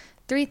as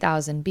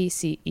 3000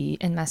 BCE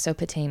in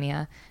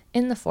Mesopotamia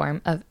in the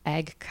form of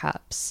egg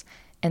cups.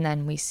 And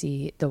then we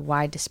see the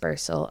wide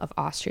dispersal of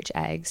ostrich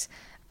eggs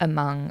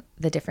among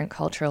the different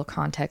cultural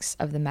contexts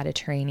of the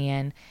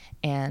Mediterranean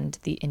and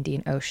the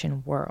Indian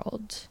Ocean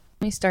world.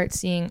 We start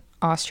seeing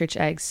ostrich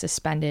eggs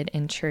suspended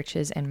in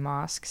churches and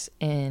mosques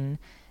in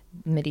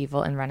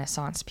medieval and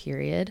Renaissance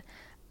period.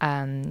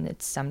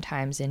 It's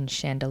sometimes in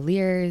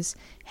chandeliers,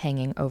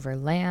 hanging over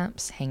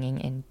lamps, hanging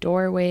in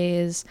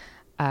doorways,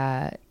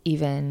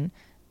 even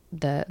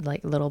the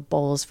like little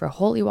bowls for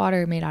holy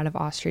water made out of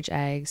ostrich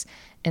eggs.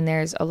 And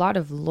there's a lot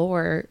of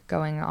lore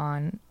going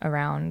on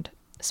around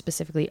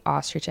specifically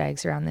ostrich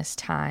eggs around this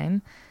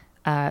time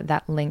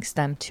that links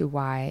them to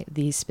why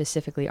these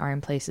specifically are in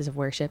places of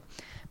worship.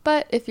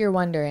 But if you're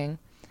wondering,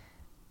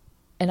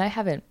 and I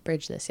haven't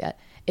bridged this yet,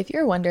 if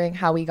you're wondering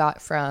how we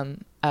got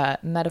from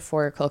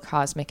metaphorical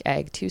cosmic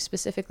egg to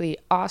specifically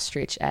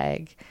ostrich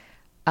egg?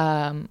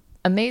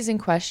 Amazing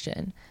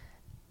question.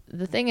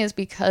 The thing is,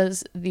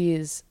 because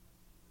these,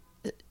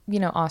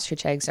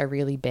 ostrich eggs are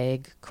really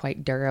big,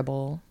 quite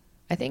durable.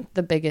 I think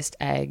the biggest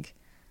egg,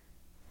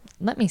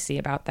 let me see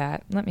about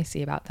that.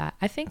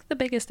 I think the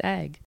biggest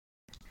egg.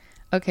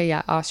 Okay,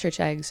 yeah, ostrich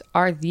eggs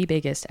are the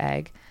biggest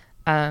egg.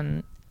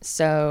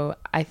 So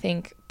I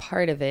think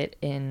part of it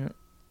in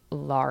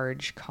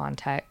large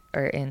context,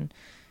 or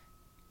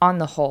on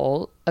the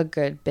whole, a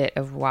good bit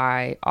of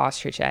why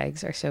ostrich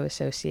eggs are so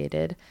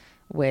associated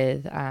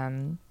with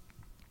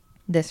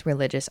this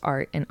religious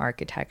art and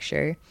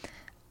architecture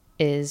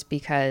is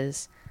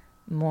because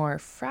more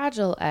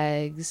fragile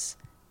eggs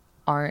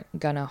aren't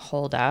gonna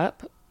hold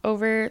up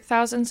over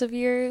thousands of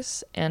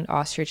years, and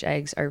ostrich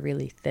eggs are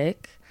really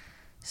thick,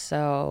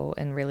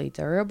 and really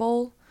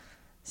durable.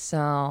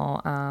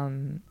 So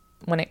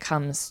when it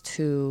comes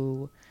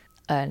to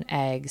an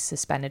egg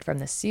suspended from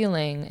the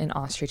ceiling, an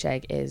ostrich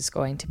egg is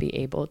going to be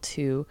able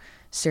to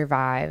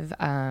survive.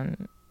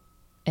 And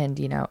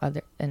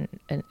an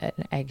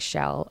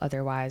eggshell,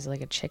 otherwise,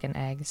 like a chicken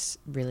egg, is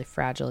really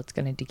fragile. It's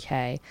going to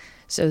decay.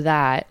 So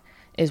that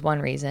is one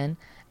reason.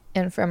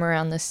 And from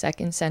around the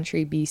 2nd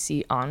century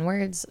BC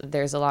onwards,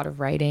 there's a lot of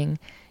writing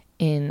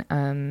in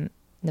the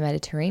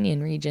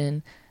Mediterranean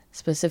region,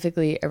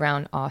 specifically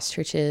around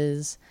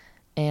ostriches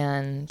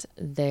and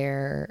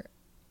their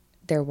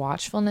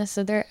watchfulness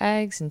of their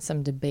eggs, and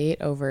some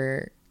debate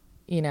over,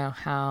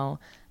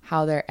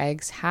 how their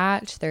eggs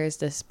hatch. There's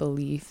this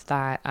belief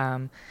that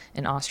an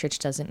ostrich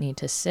doesn't need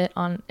to sit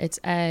on its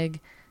egg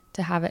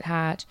to have it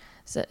hatch,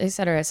 so et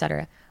cetera, et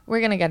cetera. We're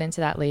going to get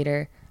into that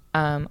later.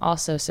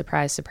 Also,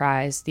 surprise,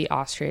 surprise, the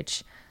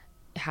ostrich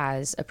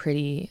has a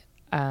pretty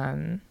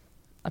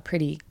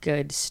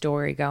good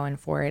story going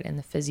for it in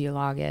the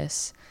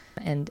Physiologus.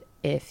 And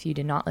if you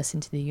did not listen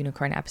to the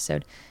unicorn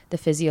episode, the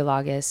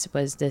Physiologus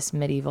was this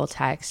medieval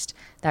text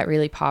that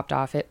really popped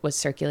off. It was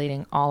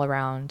circulating all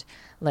around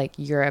like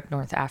Europe,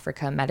 North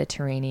Africa,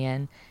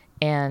 Mediterranean,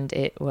 and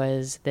it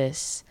was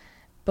this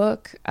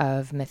book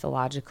of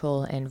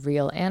mythological and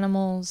real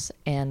animals,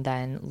 and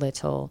then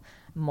little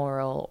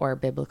moral or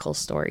biblical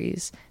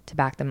stories to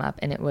back them up.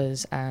 And it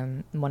was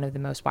one of the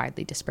most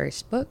widely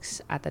dispersed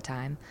books at the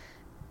time.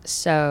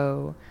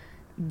 So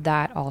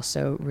that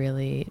also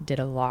really did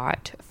a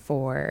lot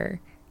for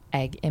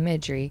egg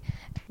imagery,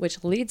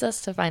 which leads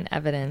us to find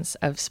evidence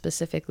of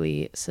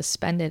specifically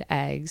suspended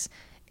eggs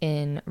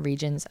in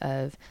regions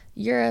of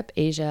Europe,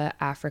 Asia,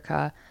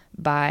 Africa,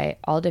 by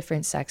all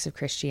different sects of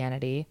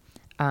Christianity,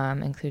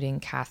 including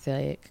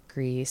Catholic,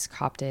 Greece,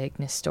 Coptic,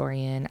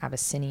 Nestorian,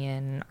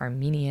 Abyssinian,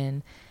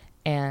 Armenian,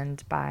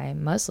 and by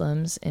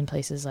Muslims in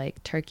places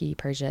like Turkey,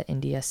 Persia,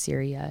 India,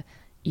 Syria,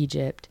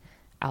 Egypt,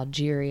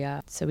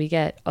 Algeria. So we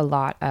get a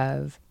lot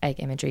of egg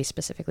imagery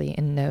specifically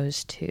in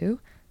those two.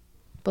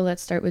 But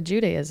let's start with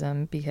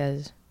Judaism,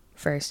 because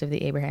first of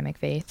the Abrahamic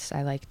faiths,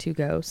 I like to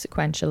go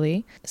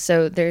sequentially.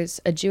 So there's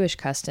a Jewish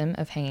custom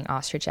of hanging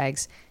ostrich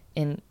eggs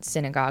in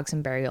synagogues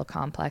and burial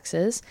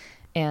complexes,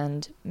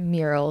 and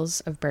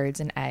murals of birds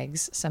and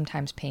eggs,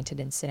 sometimes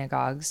painted in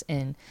synagogues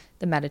in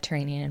the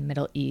Mediterranean and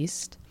Middle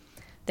East.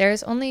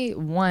 There's only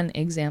one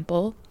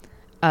example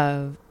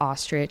of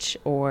ostrich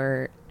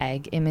or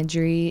egg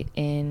imagery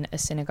in a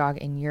synagogue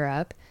in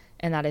Europe,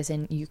 and that is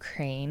in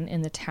Ukraine,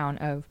 in the town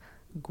of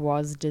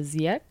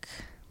Gwozdziec.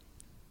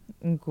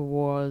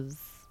 Gwozdziec.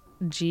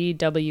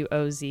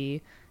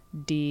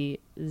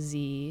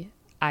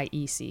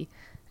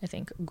 I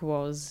think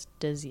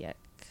Gwozdziec.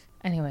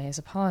 Anyways,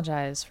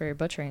 apologize for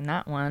butchering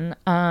that one.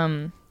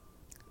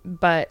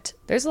 But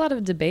there's a lot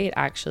of debate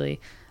actually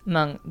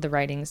among the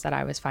writings that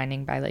I was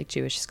finding by like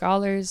Jewish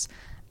scholars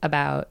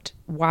about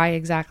why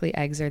exactly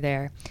eggs are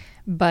there.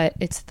 But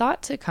it's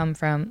thought to come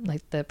from,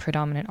 like, the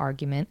predominant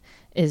argument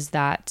is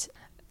that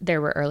there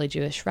were early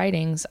Jewish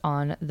writings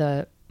on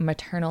the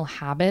maternal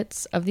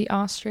habits of the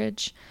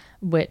ostrich,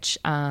 which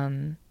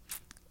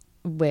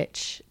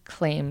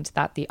claimed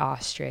that the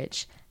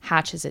ostrich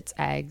hatches its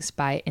eggs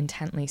by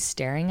intently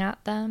staring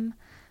at them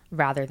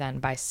rather than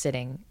by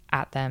sitting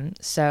at them.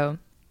 So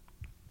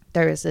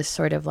there is this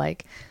sort of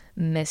like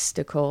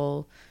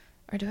mystical,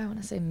 or do I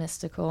want to say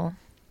mystical?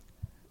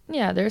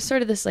 Yeah, there's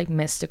sort of this like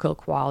mystical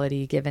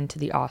quality given to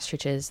the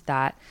ostriches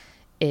that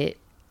it,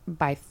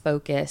 by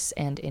focus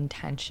and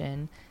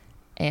intention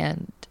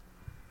and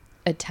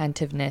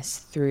attentiveness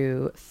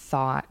through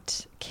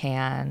thought,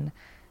 can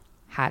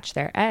hatch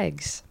their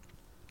eggs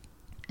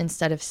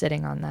instead of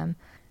sitting on them.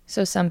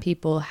 So some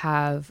people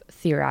have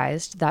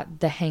theorized that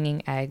the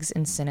hanging eggs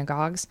in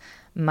synagogues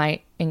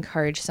might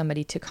encourage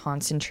somebody to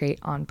concentrate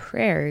on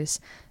prayers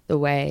the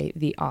way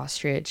the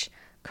ostrich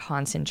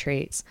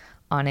concentrates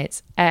on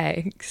its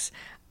eggs.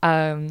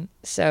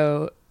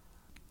 So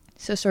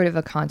sort of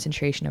a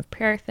concentration of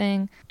prayer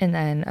thing. And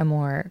then a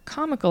more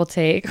comical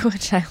take,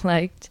 which I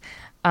liked,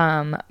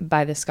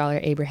 by the scholar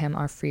Abraham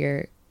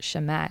Arfir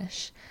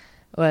Shemesh,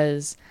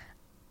 was,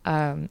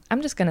 I'm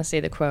just going to say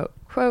the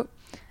quote,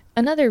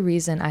 "Another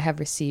reason I have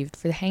received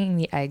for hanging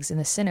the eggs in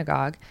the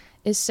synagogue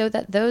is so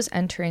that those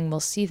entering will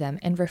see them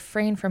and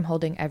refrain from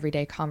holding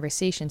everyday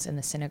conversations in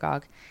the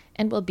synagogue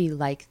and will be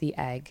like the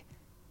egg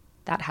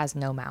that has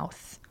no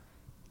mouth.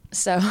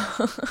 So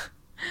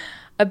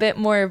a bit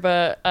more of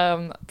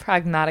a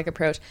pragmatic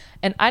approach.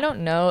 And I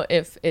don't know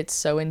if it's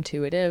so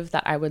intuitive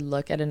that I would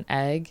look at an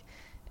egg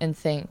and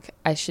think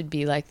I should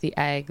be like the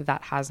egg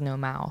that has no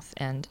mouth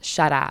and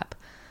shut up.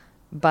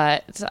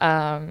 But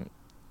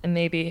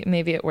maybe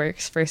it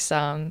works for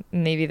some.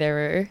 Maybe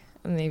there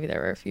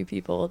were a few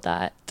people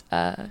that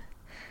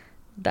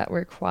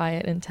were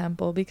quiet in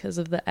temple because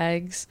of the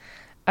eggs.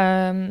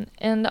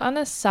 And on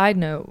a side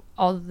note,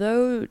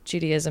 although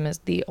Judaism is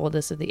the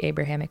oldest of the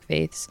Abrahamic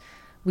faiths,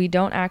 we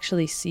don't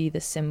actually see the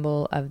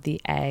symbol of the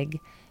egg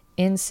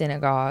in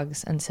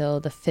synagogues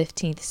until the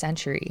 15th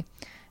century.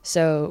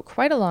 So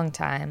quite a long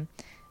time.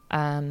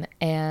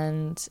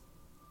 And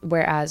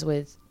whereas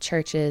with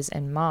churches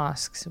and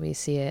mosques, we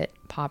see it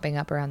popping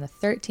up around the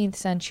 13th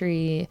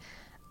century.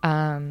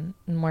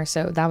 More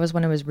so, that was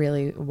when it was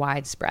really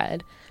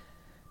widespread.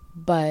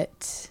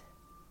 But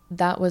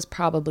that was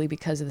probably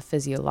because of the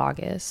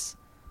Physiologus.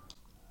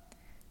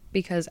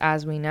 Because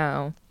as we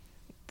know,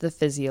 the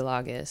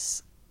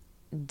Physiologus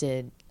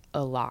did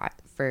a lot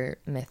for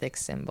mythic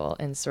symbol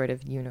and sort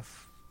of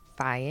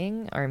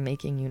unifying or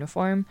making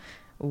uniform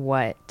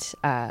what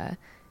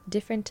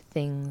different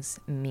things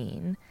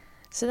mean.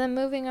 So then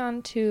moving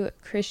on to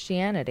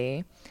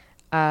Christianity,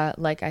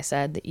 like I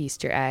said, the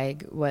Easter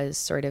egg was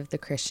sort of the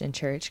Christian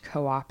church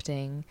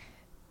co-opting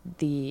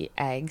the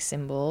egg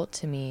symbol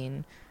to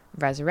mean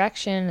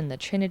resurrection and the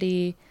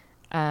Trinity.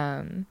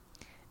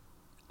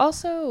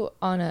 Also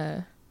on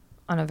a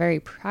very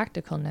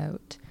practical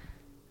note,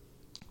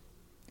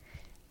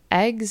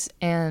 eggs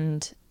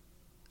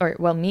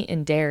meat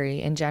and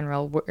dairy in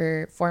general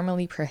were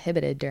formally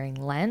prohibited during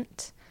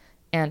Lent,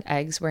 and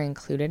eggs were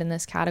included in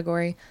this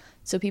category.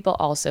 So people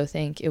also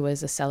think it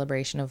was a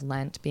celebration of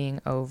Lent being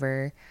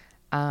over,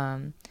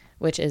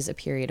 which is a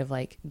period of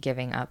like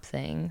giving up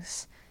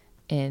things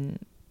in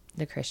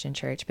the Christian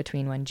church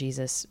between when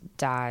Jesus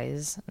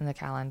dies in the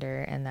calendar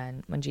and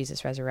then when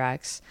Jesus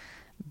resurrects.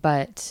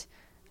 But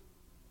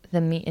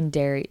the meat and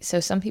dairy, so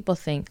some people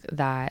think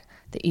that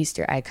the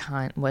Easter egg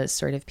hunt was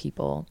sort of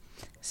people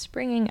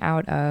springing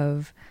out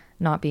of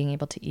not being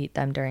able to eat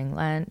them during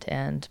Lent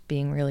and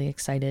being really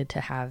excited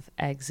to have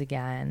eggs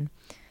again.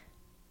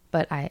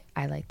 But I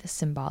like the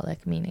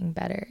symbolic meaning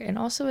better. And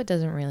also it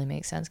doesn't really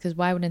make sense because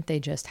why wouldn't they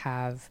just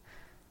have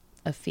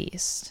a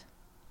feast?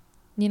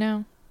 You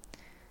know?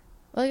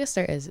 Well, I guess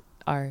there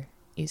are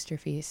Easter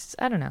feasts.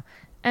 I don't know.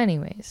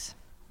 Anyways,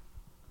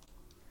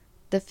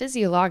 the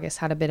Physiologus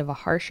had a bit of a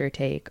harsher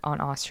take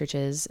on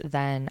ostriches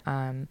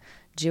than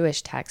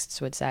Jewish texts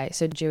would say.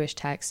 So Jewish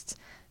texts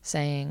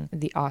saying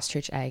the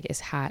ostrich egg is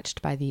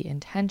hatched by the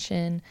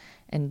intention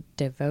and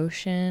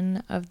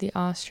devotion of the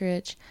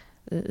ostrich.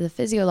 The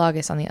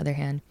Physiologus, on the other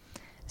hand,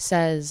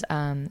 says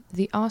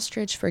the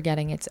ostrich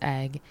forgetting its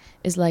egg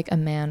is like a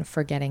man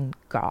forgetting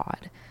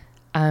God.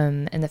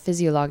 And the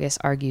Physiologus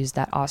argues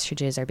that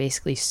ostriches are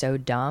basically so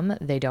dumb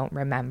they don't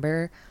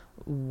remember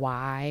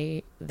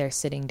why they're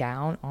sitting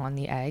down on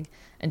the egg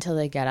until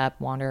they get up,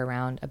 wander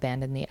around,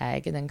 abandon the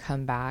egg, and then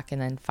come back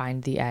and then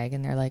find the egg,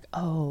 and they're like,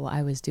 oh,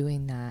 I was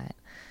doing that.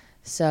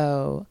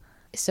 So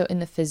in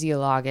the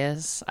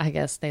Physiologus, I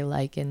guess they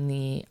liken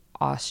the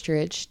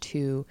ostrich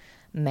to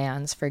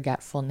man's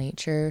forgetful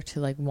nature, to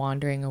like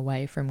wandering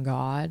away from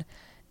God,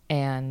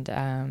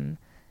 and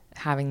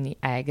having the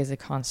egg as a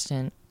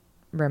constant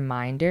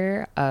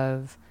reminder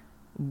of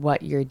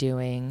what you're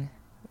doing,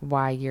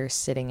 why you're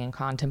sitting in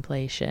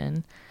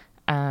contemplation.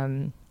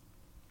 I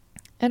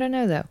don't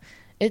know though.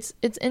 It's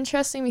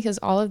interesting because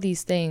all of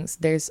these things,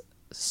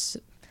 it's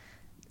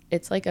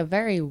like a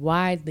very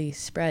widely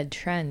spread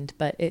trend,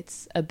 but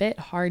it's a bit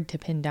hard to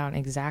pin down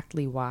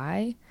exactly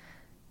why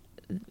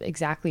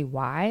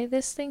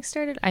this thing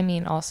started. I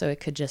mean, also it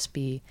could just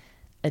be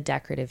a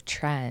decorative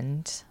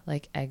trend,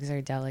 like eggs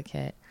are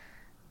delicate,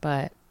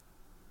 but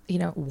you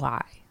know,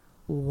 why?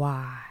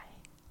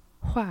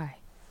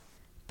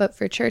 But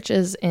for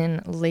churches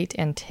in late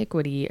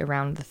antiquity,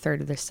 around the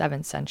 3rd or the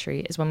 7th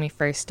century, is when we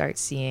first start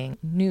seeing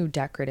new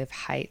decorative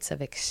heights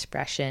of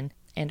expression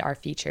and are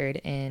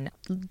featured in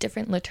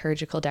different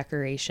liturgical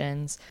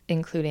decorations,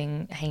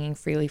 including hanging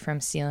freely from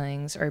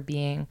ceilings or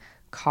being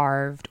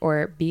carved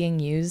or being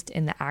used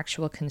in the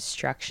actual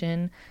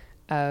construction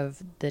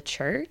of the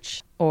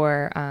church,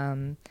 or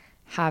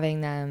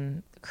having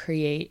them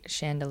create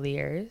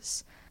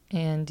chandeliers.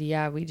 And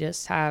yeah, we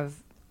just have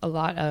a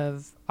lot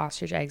of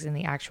ostrich eggs in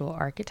the actual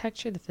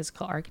architecture, the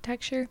physical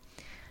architecture.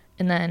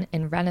 And then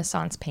in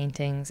Renaissance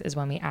paintings is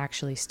when we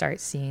actually start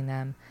seeing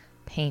them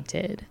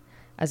painted,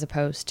 as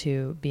opposed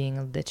to being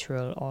a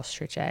literal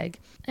ostrich egg.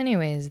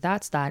 Anyways,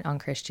 that's that on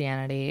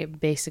Christianity.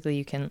 Basically,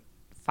 you can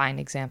find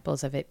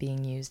examples of it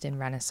being used in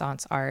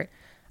Renaissance art,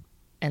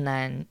 and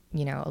then,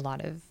 you know, a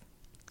lot of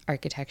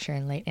architecture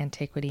in late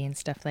antiquity and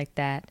stuff like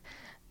that.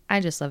 I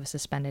just love a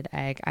suspended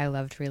egg. I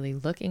loved really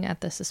looking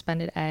at the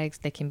suspended eggs.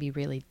 They can be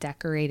really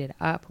decorated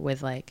up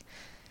with like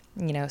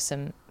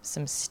some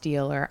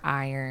steel or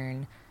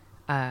iron,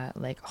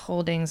 like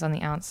holdings on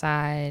the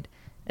outside.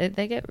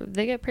 They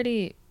get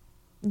pretty,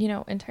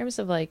 in terms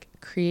of like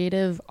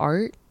creative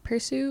art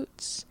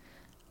pursuits,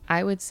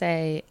 I would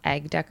say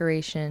egg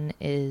decoration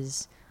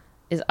is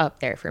up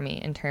there for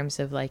me in terms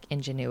of like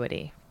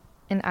ingenuity.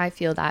 And I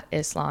feel that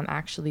Islam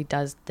actually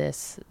does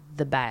this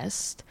the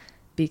best,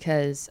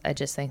 because I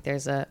just think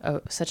there's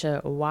such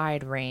a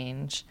wide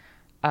range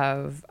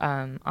of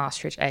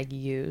ostrich egg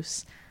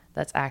use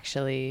that's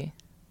actually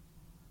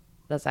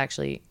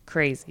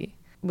crazy,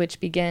 which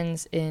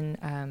begins in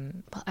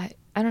I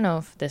don't know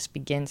if this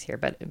begins here,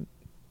 but it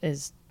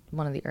is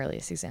one of the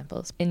earliest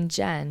examples in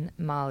Jen,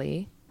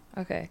 Mali.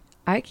 Okay,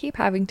 I keep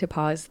having to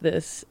pause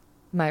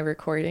my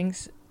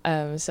recordings,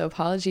 so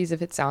apologies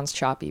if it sounds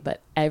choppy,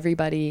 but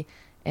everybody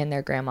and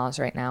their grandmas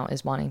right now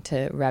is wanting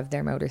to rev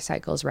their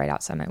motorcycles right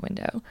outside my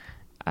window.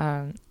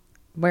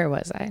 Where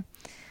was I?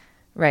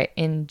 Right,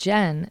 in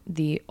Jen,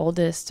 the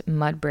oldest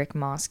mud brick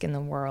mosque in the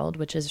world,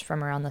 which is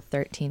from around the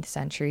 13th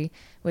century,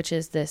 which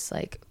is this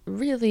like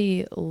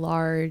really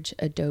large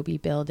adobe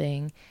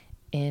building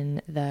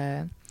in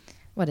the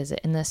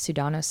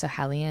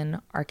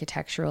Sudano-Sahelian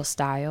architectural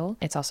style.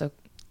 It's also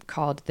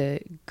called the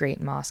Great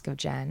Mosque of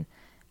Jen.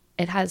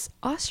 It has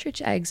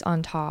ostrich eggs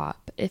on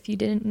top. If you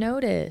didn't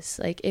notice,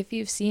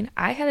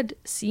 I had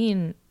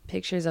seen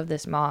pictures of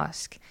this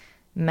mosque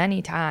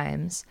many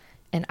times,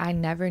 and I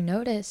never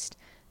noticed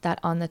that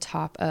on the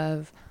top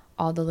of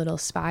all the little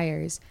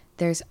spires,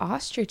 there's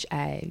ostrich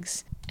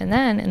eggs. And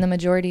then in the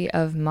majority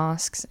of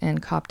mosques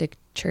and Coptic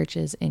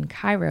churches in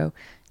Cairo,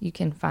 you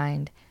can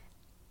find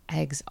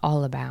eggs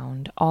all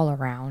around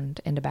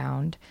and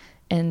abound.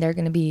 And they're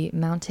going to be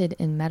mounted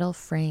in metal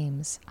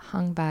frames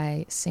hung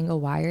by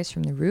single wires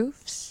from the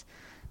roofs.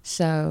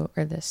 Or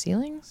the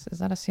ceilings? Is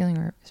that a ceiling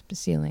or a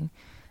ceiling?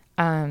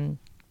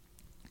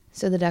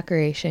 So the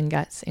decoration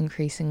gets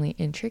increasingly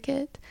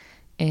intricate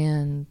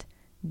and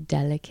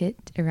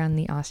delicate around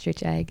the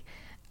ostrich egg.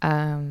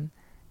 And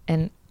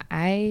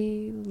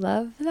I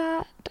love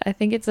that. I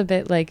think it's a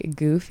bit like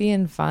goofy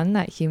and fun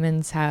that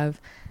humans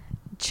have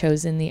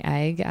chosen the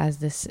egg as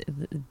this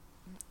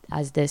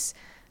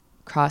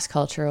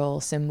cross-cultural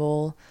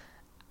symbol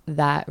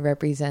that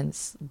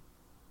represents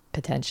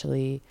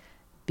potentially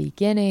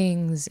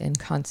beginnings and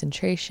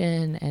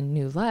concentration and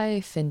new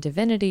life and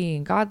divinity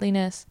and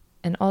godliness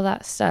and all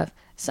that stuff.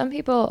 Some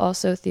people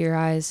also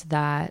theorize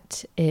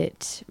that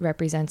it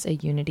represents a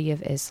unity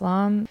of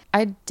Islam.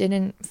 I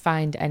didn't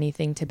find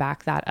anything to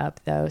back that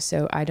up though,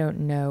 so I don't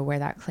know where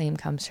that claim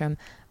comes from,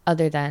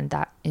 other than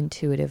that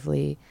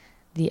intuitively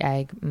the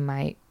egg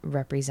might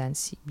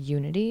represent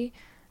unity.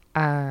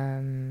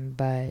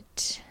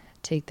 But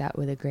take that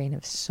with a grain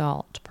of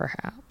salt,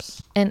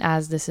 perhaps. And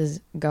as this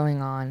is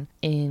going on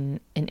in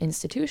an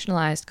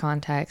institutionalized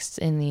context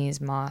in these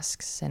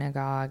mosques,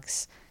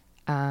 synagogues,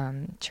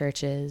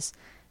 churches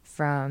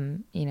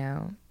from,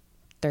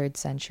 3rd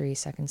century,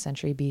 2nd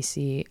century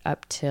BC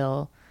up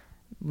till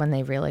when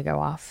they really go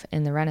off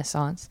in the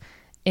Renaissance,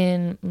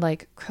 in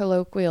like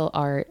colloquial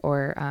art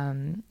or,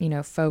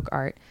 folk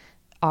art,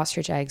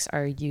 ostrich eggs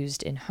are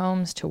used in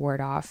homes to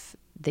ward off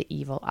the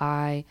evil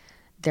eye.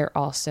 They're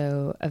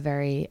also a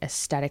very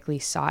aesthetically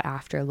sought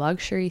after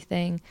luxury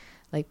thing.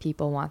 Like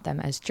people want them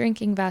as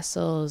drinking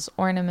vessels,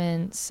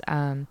 ornaments.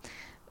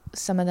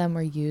 Some of them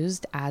were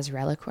used as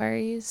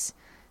reliquaries.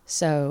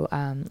 So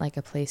like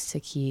a place to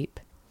keep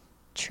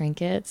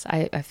trinkets.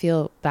 I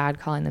feel bad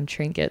calling them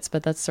trinkets,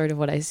 but that's sort of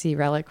what I see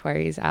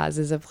reliquaries as,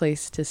 is a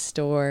place to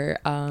store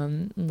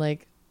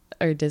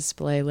or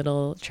display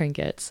little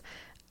trinkets.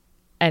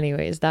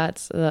 Anyways,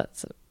 that's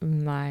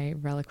my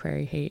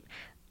reliquary hate.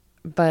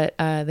 But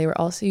they were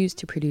also used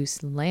to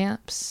produce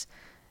lamps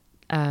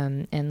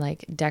and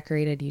like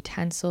decorated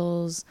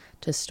utensils,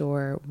 to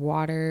store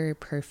water,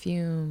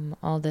 perfume,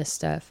 all this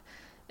stuff.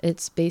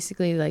 It's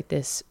basically like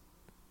this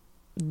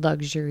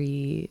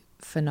luxury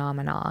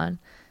phenomenon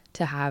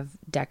to have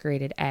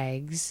decorated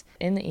eggs.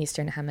 In the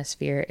Eastern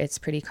Hemisphere, it's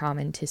pretty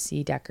common to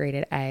see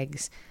decorated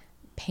eggs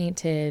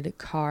painted,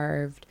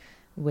 carved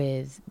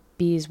with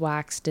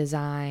beeswax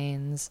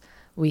designs.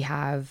 We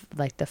have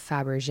like the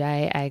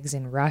Fabergé eggs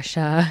in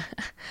Russia,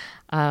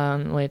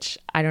 which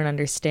I don't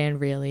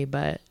understand really,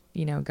 but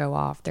go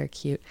off. They're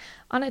cute.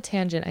 On a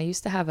tangent, I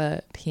used to have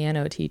a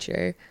piano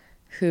teacher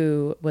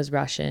who was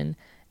Russian,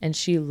 and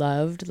she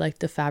loved like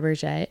the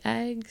Fabergé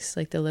eggs,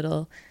 like the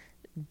little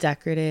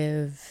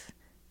decorative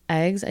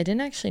eggs. I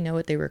didn't actually know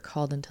what they were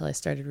called until I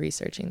started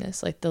researching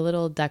this. Like the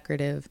little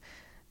decorative,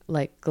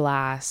 like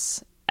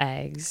glass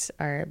eggs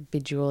or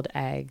bejeweled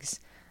eggs.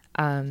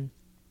 And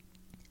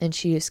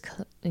she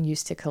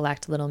used to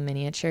collect little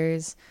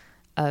miniatures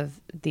of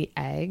the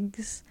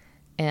eggs.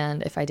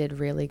 And if I did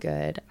really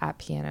good at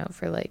piano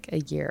for like a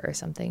year or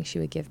something, she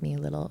would give me a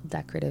little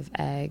decorative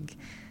egg.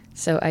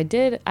 So I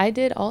did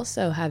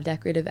also have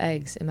decorative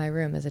eggs in my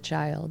room as a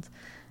child.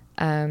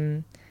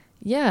 So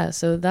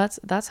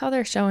that's how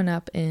they're showing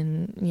up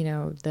in,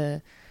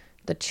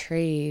 the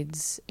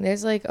trades.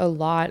 There's like a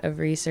lot of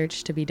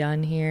research to be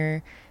done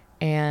here,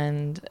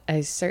 and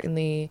I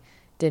certainly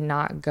did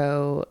not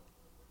go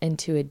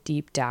into a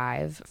deep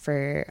dive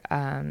for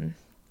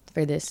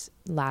this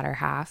latter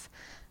half.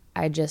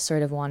 I just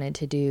sort of wanted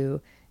to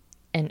do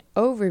an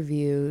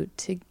overview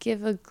to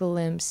give a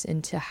glimpse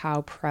into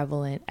how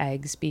prevalent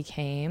eggs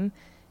became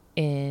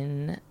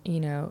in,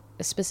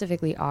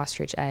 specifically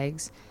ostrich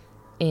eggs,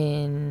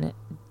 in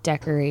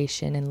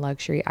decoration and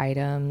luxury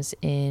items,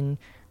 in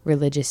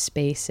religious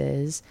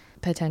spaces,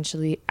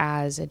 potentially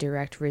as a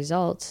direct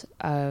result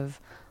of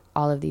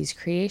all of these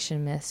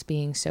creation myths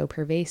being so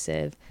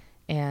pervasive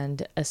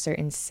and a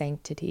certain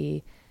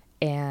sanctity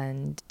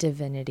and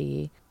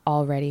divinity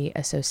already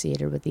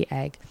associated with the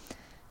egg.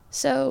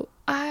 So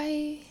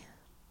I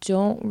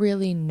don't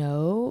really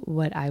know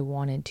what I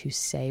wanted to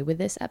say with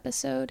this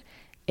episode,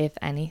 if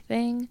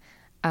anything.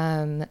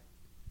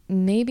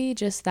 Maybe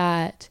just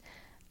that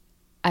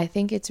I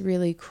think it's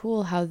really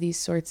cool how these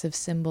sorts of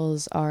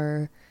symbols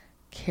are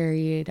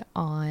carried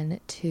on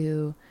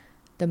to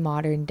the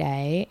modern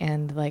day,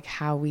 and like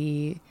how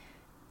we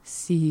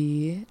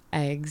see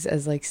eggs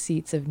as like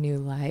seats of new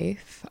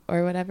life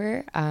or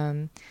whatever.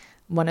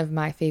 One of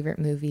my favorite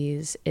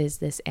movies is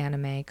this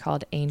anime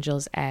called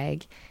Angel's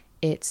Egg.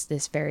 It's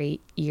this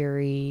very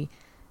eerie,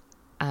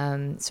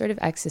 sort of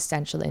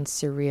existential and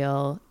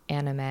surreal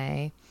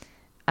anime.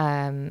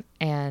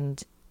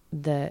 And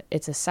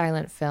it's a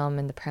silent film,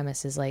 and the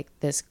premise is like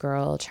this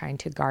girl trying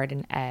to guard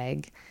an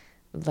egg,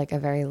 like a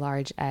very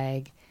large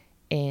egg,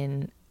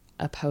 in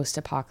a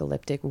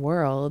post-apocalyptic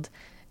world.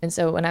 And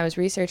so when I was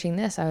researching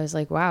this, I was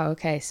like, wow,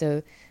 okay,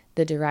 so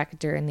the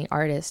director and the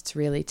artists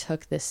really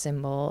took this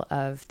symbol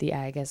of the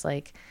egg as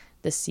like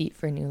the seat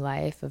for new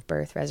life, of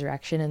birth,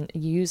 resurrection, and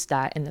used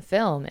that in the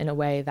film in a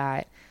way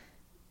that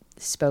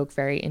spoke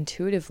very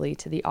intuitively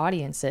to the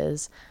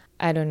audiences.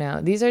 I don't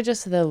know. These are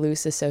just the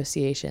loose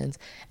associations.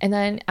 And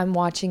then I'm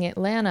watching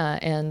Atlanta,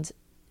 and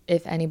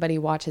if anybody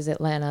watches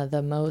Atlanta,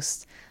 the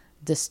most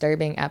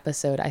disturbing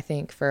episode, I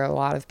think, for a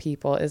lot of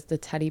people is the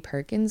Teddy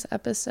Perkins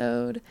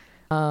episode,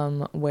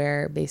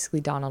 where basically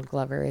Donald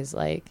Glover is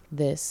like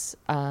this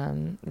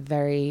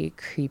very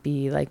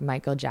creepy, like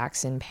Michael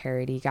Jackson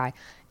parody guy,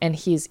 and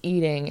he's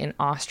eating an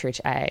ostrich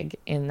egg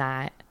in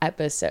that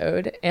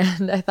episode.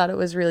 And I thought it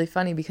was really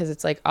funny because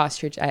it's like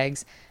ostrich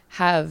eggs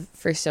have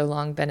for so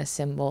long been a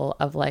symbol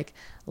of like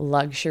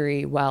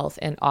luxury, wealth,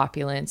 and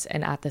opulence,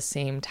 and at the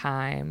same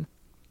time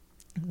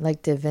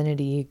like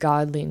divinity,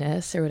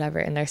 godliness, or whatever.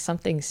 And there's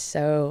something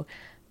so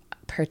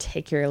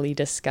particularly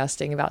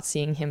disgusting about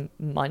seeing him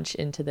munch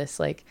into this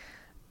like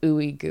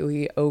ooey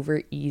gooey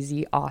over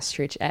easy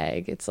ostrich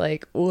egg. It's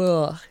like,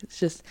 ugh. It's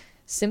just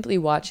simply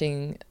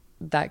watching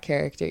that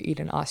character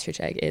eat an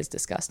ostrich egg is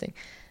disgusting.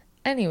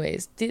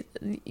 Anyways,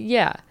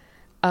 yeah.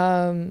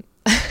 I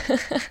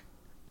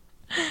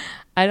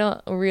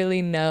don't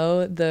really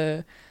know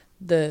the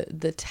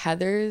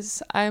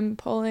tethers I'm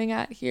pulling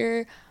at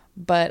here,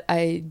 but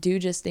I do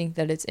just think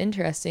that it's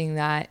interesting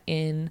that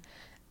in,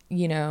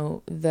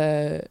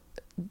 the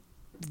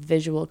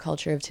visual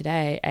culture of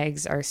today,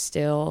 eggs are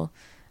still,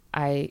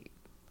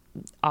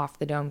 off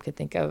the dome could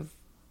think of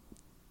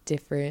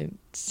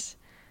different,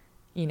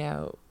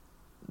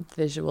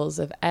 visuals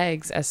of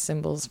eggs as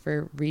symbols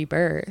for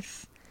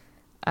rebirth,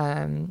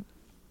 or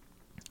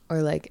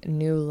like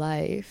new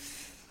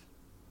life.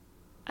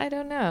 I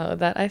don't know.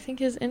 That I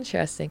think is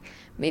interesting.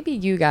 Maybe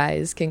you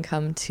guys can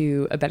come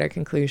to a better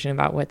conclusion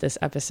about what this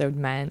episode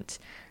meant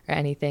or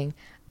anything.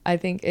 I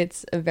think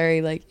it's a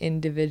very like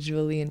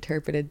individually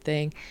interpreted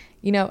thing.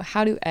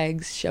 How do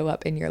eggs show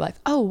up in your life?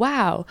 Oh,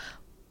 wow.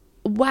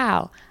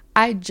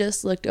 I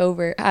just looked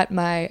over at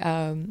my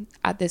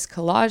at this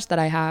collage that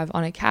I have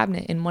on a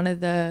cabinet in one of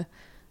the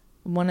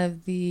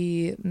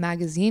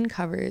magazine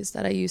covers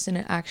that I use, and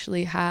it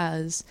actually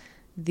has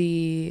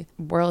the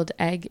world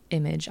egg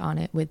image on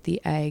it with the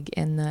egg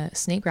and the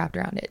snake wrapped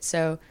around it.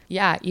 So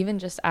yeah, even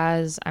just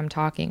as I'm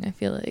talking, I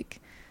feel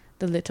like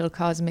the little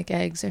cosmic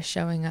eggs are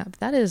showing up.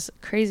 That is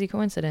crazy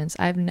coincidence.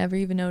 I've never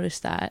even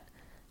noticed that.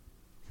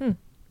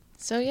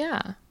 So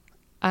yeah,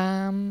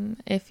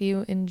 if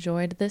you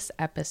enjoyed this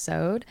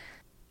episode,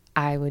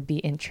 I would be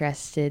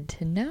interested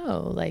to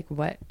know, like,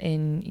 what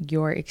in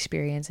your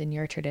experience, in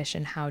your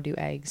tradition, how do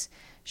eggs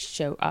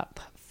show up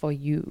for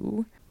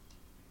you?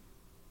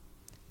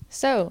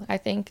 So I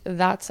think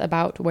that's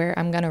about where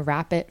I'm going to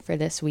wrap it for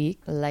this week.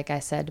 Like I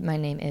said, my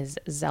name is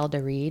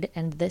Zelda Reed,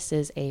 and this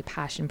is a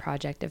passion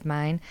project of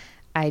mine.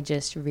 I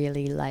just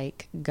really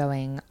like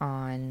going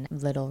on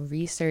little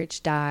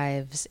research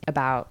dives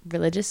about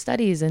religious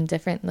studies and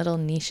different little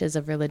niches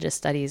of religious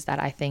studies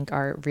that I think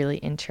are really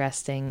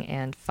interesting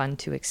and fun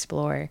to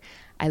explore.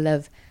 I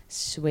love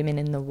swimming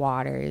in the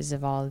waters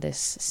of all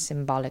this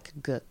symbolic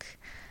gook.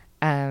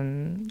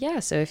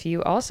 So if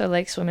you also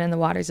like swimming in the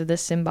waters of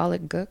this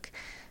symbolic gook,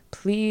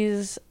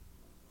 please,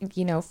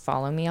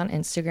 follow me on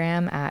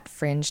Instagram at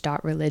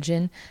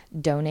fringe.religion.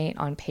 Donate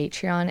on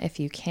Patreon if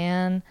you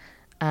can.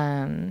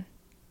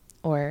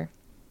 Or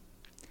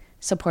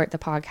support the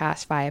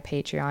podcast via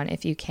Patreon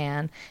if you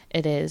can.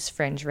 It is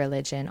Fringe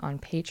Religion on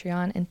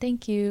Patreon. And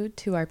thank you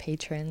to our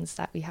patrons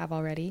that we have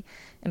already.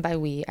 And by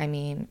we, I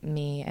mean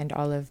me and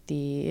all of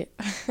the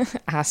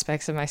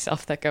aspects of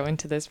myself that go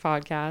into this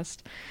podcast.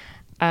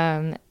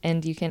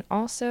 And you can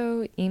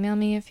also email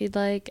me if you'd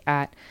like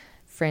at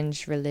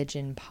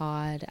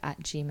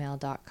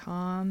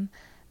fringereligionpod@gmail.com.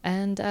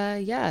 And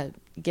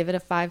give it a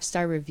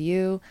 5-star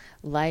review,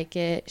 like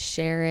it,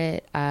 share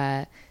it,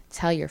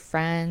 tell your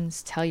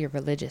friends, tell your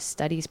religious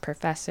studies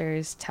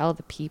professors, tell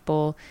the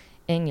people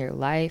in your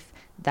life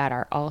that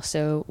are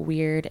also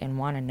weird and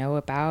want to know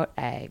about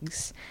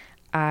eggs.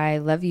 I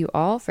love you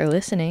all for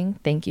listening.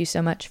 Thank you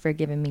so much for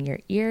giving me your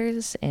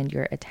ears and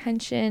your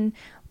attention,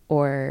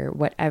 or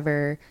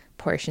whatever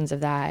portions of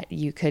that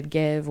you could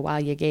give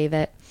while you gave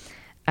it.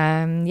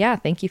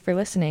 Thank you for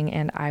listening,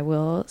 and I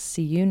will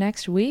see you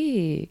next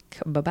week.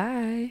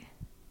 Bye-bye.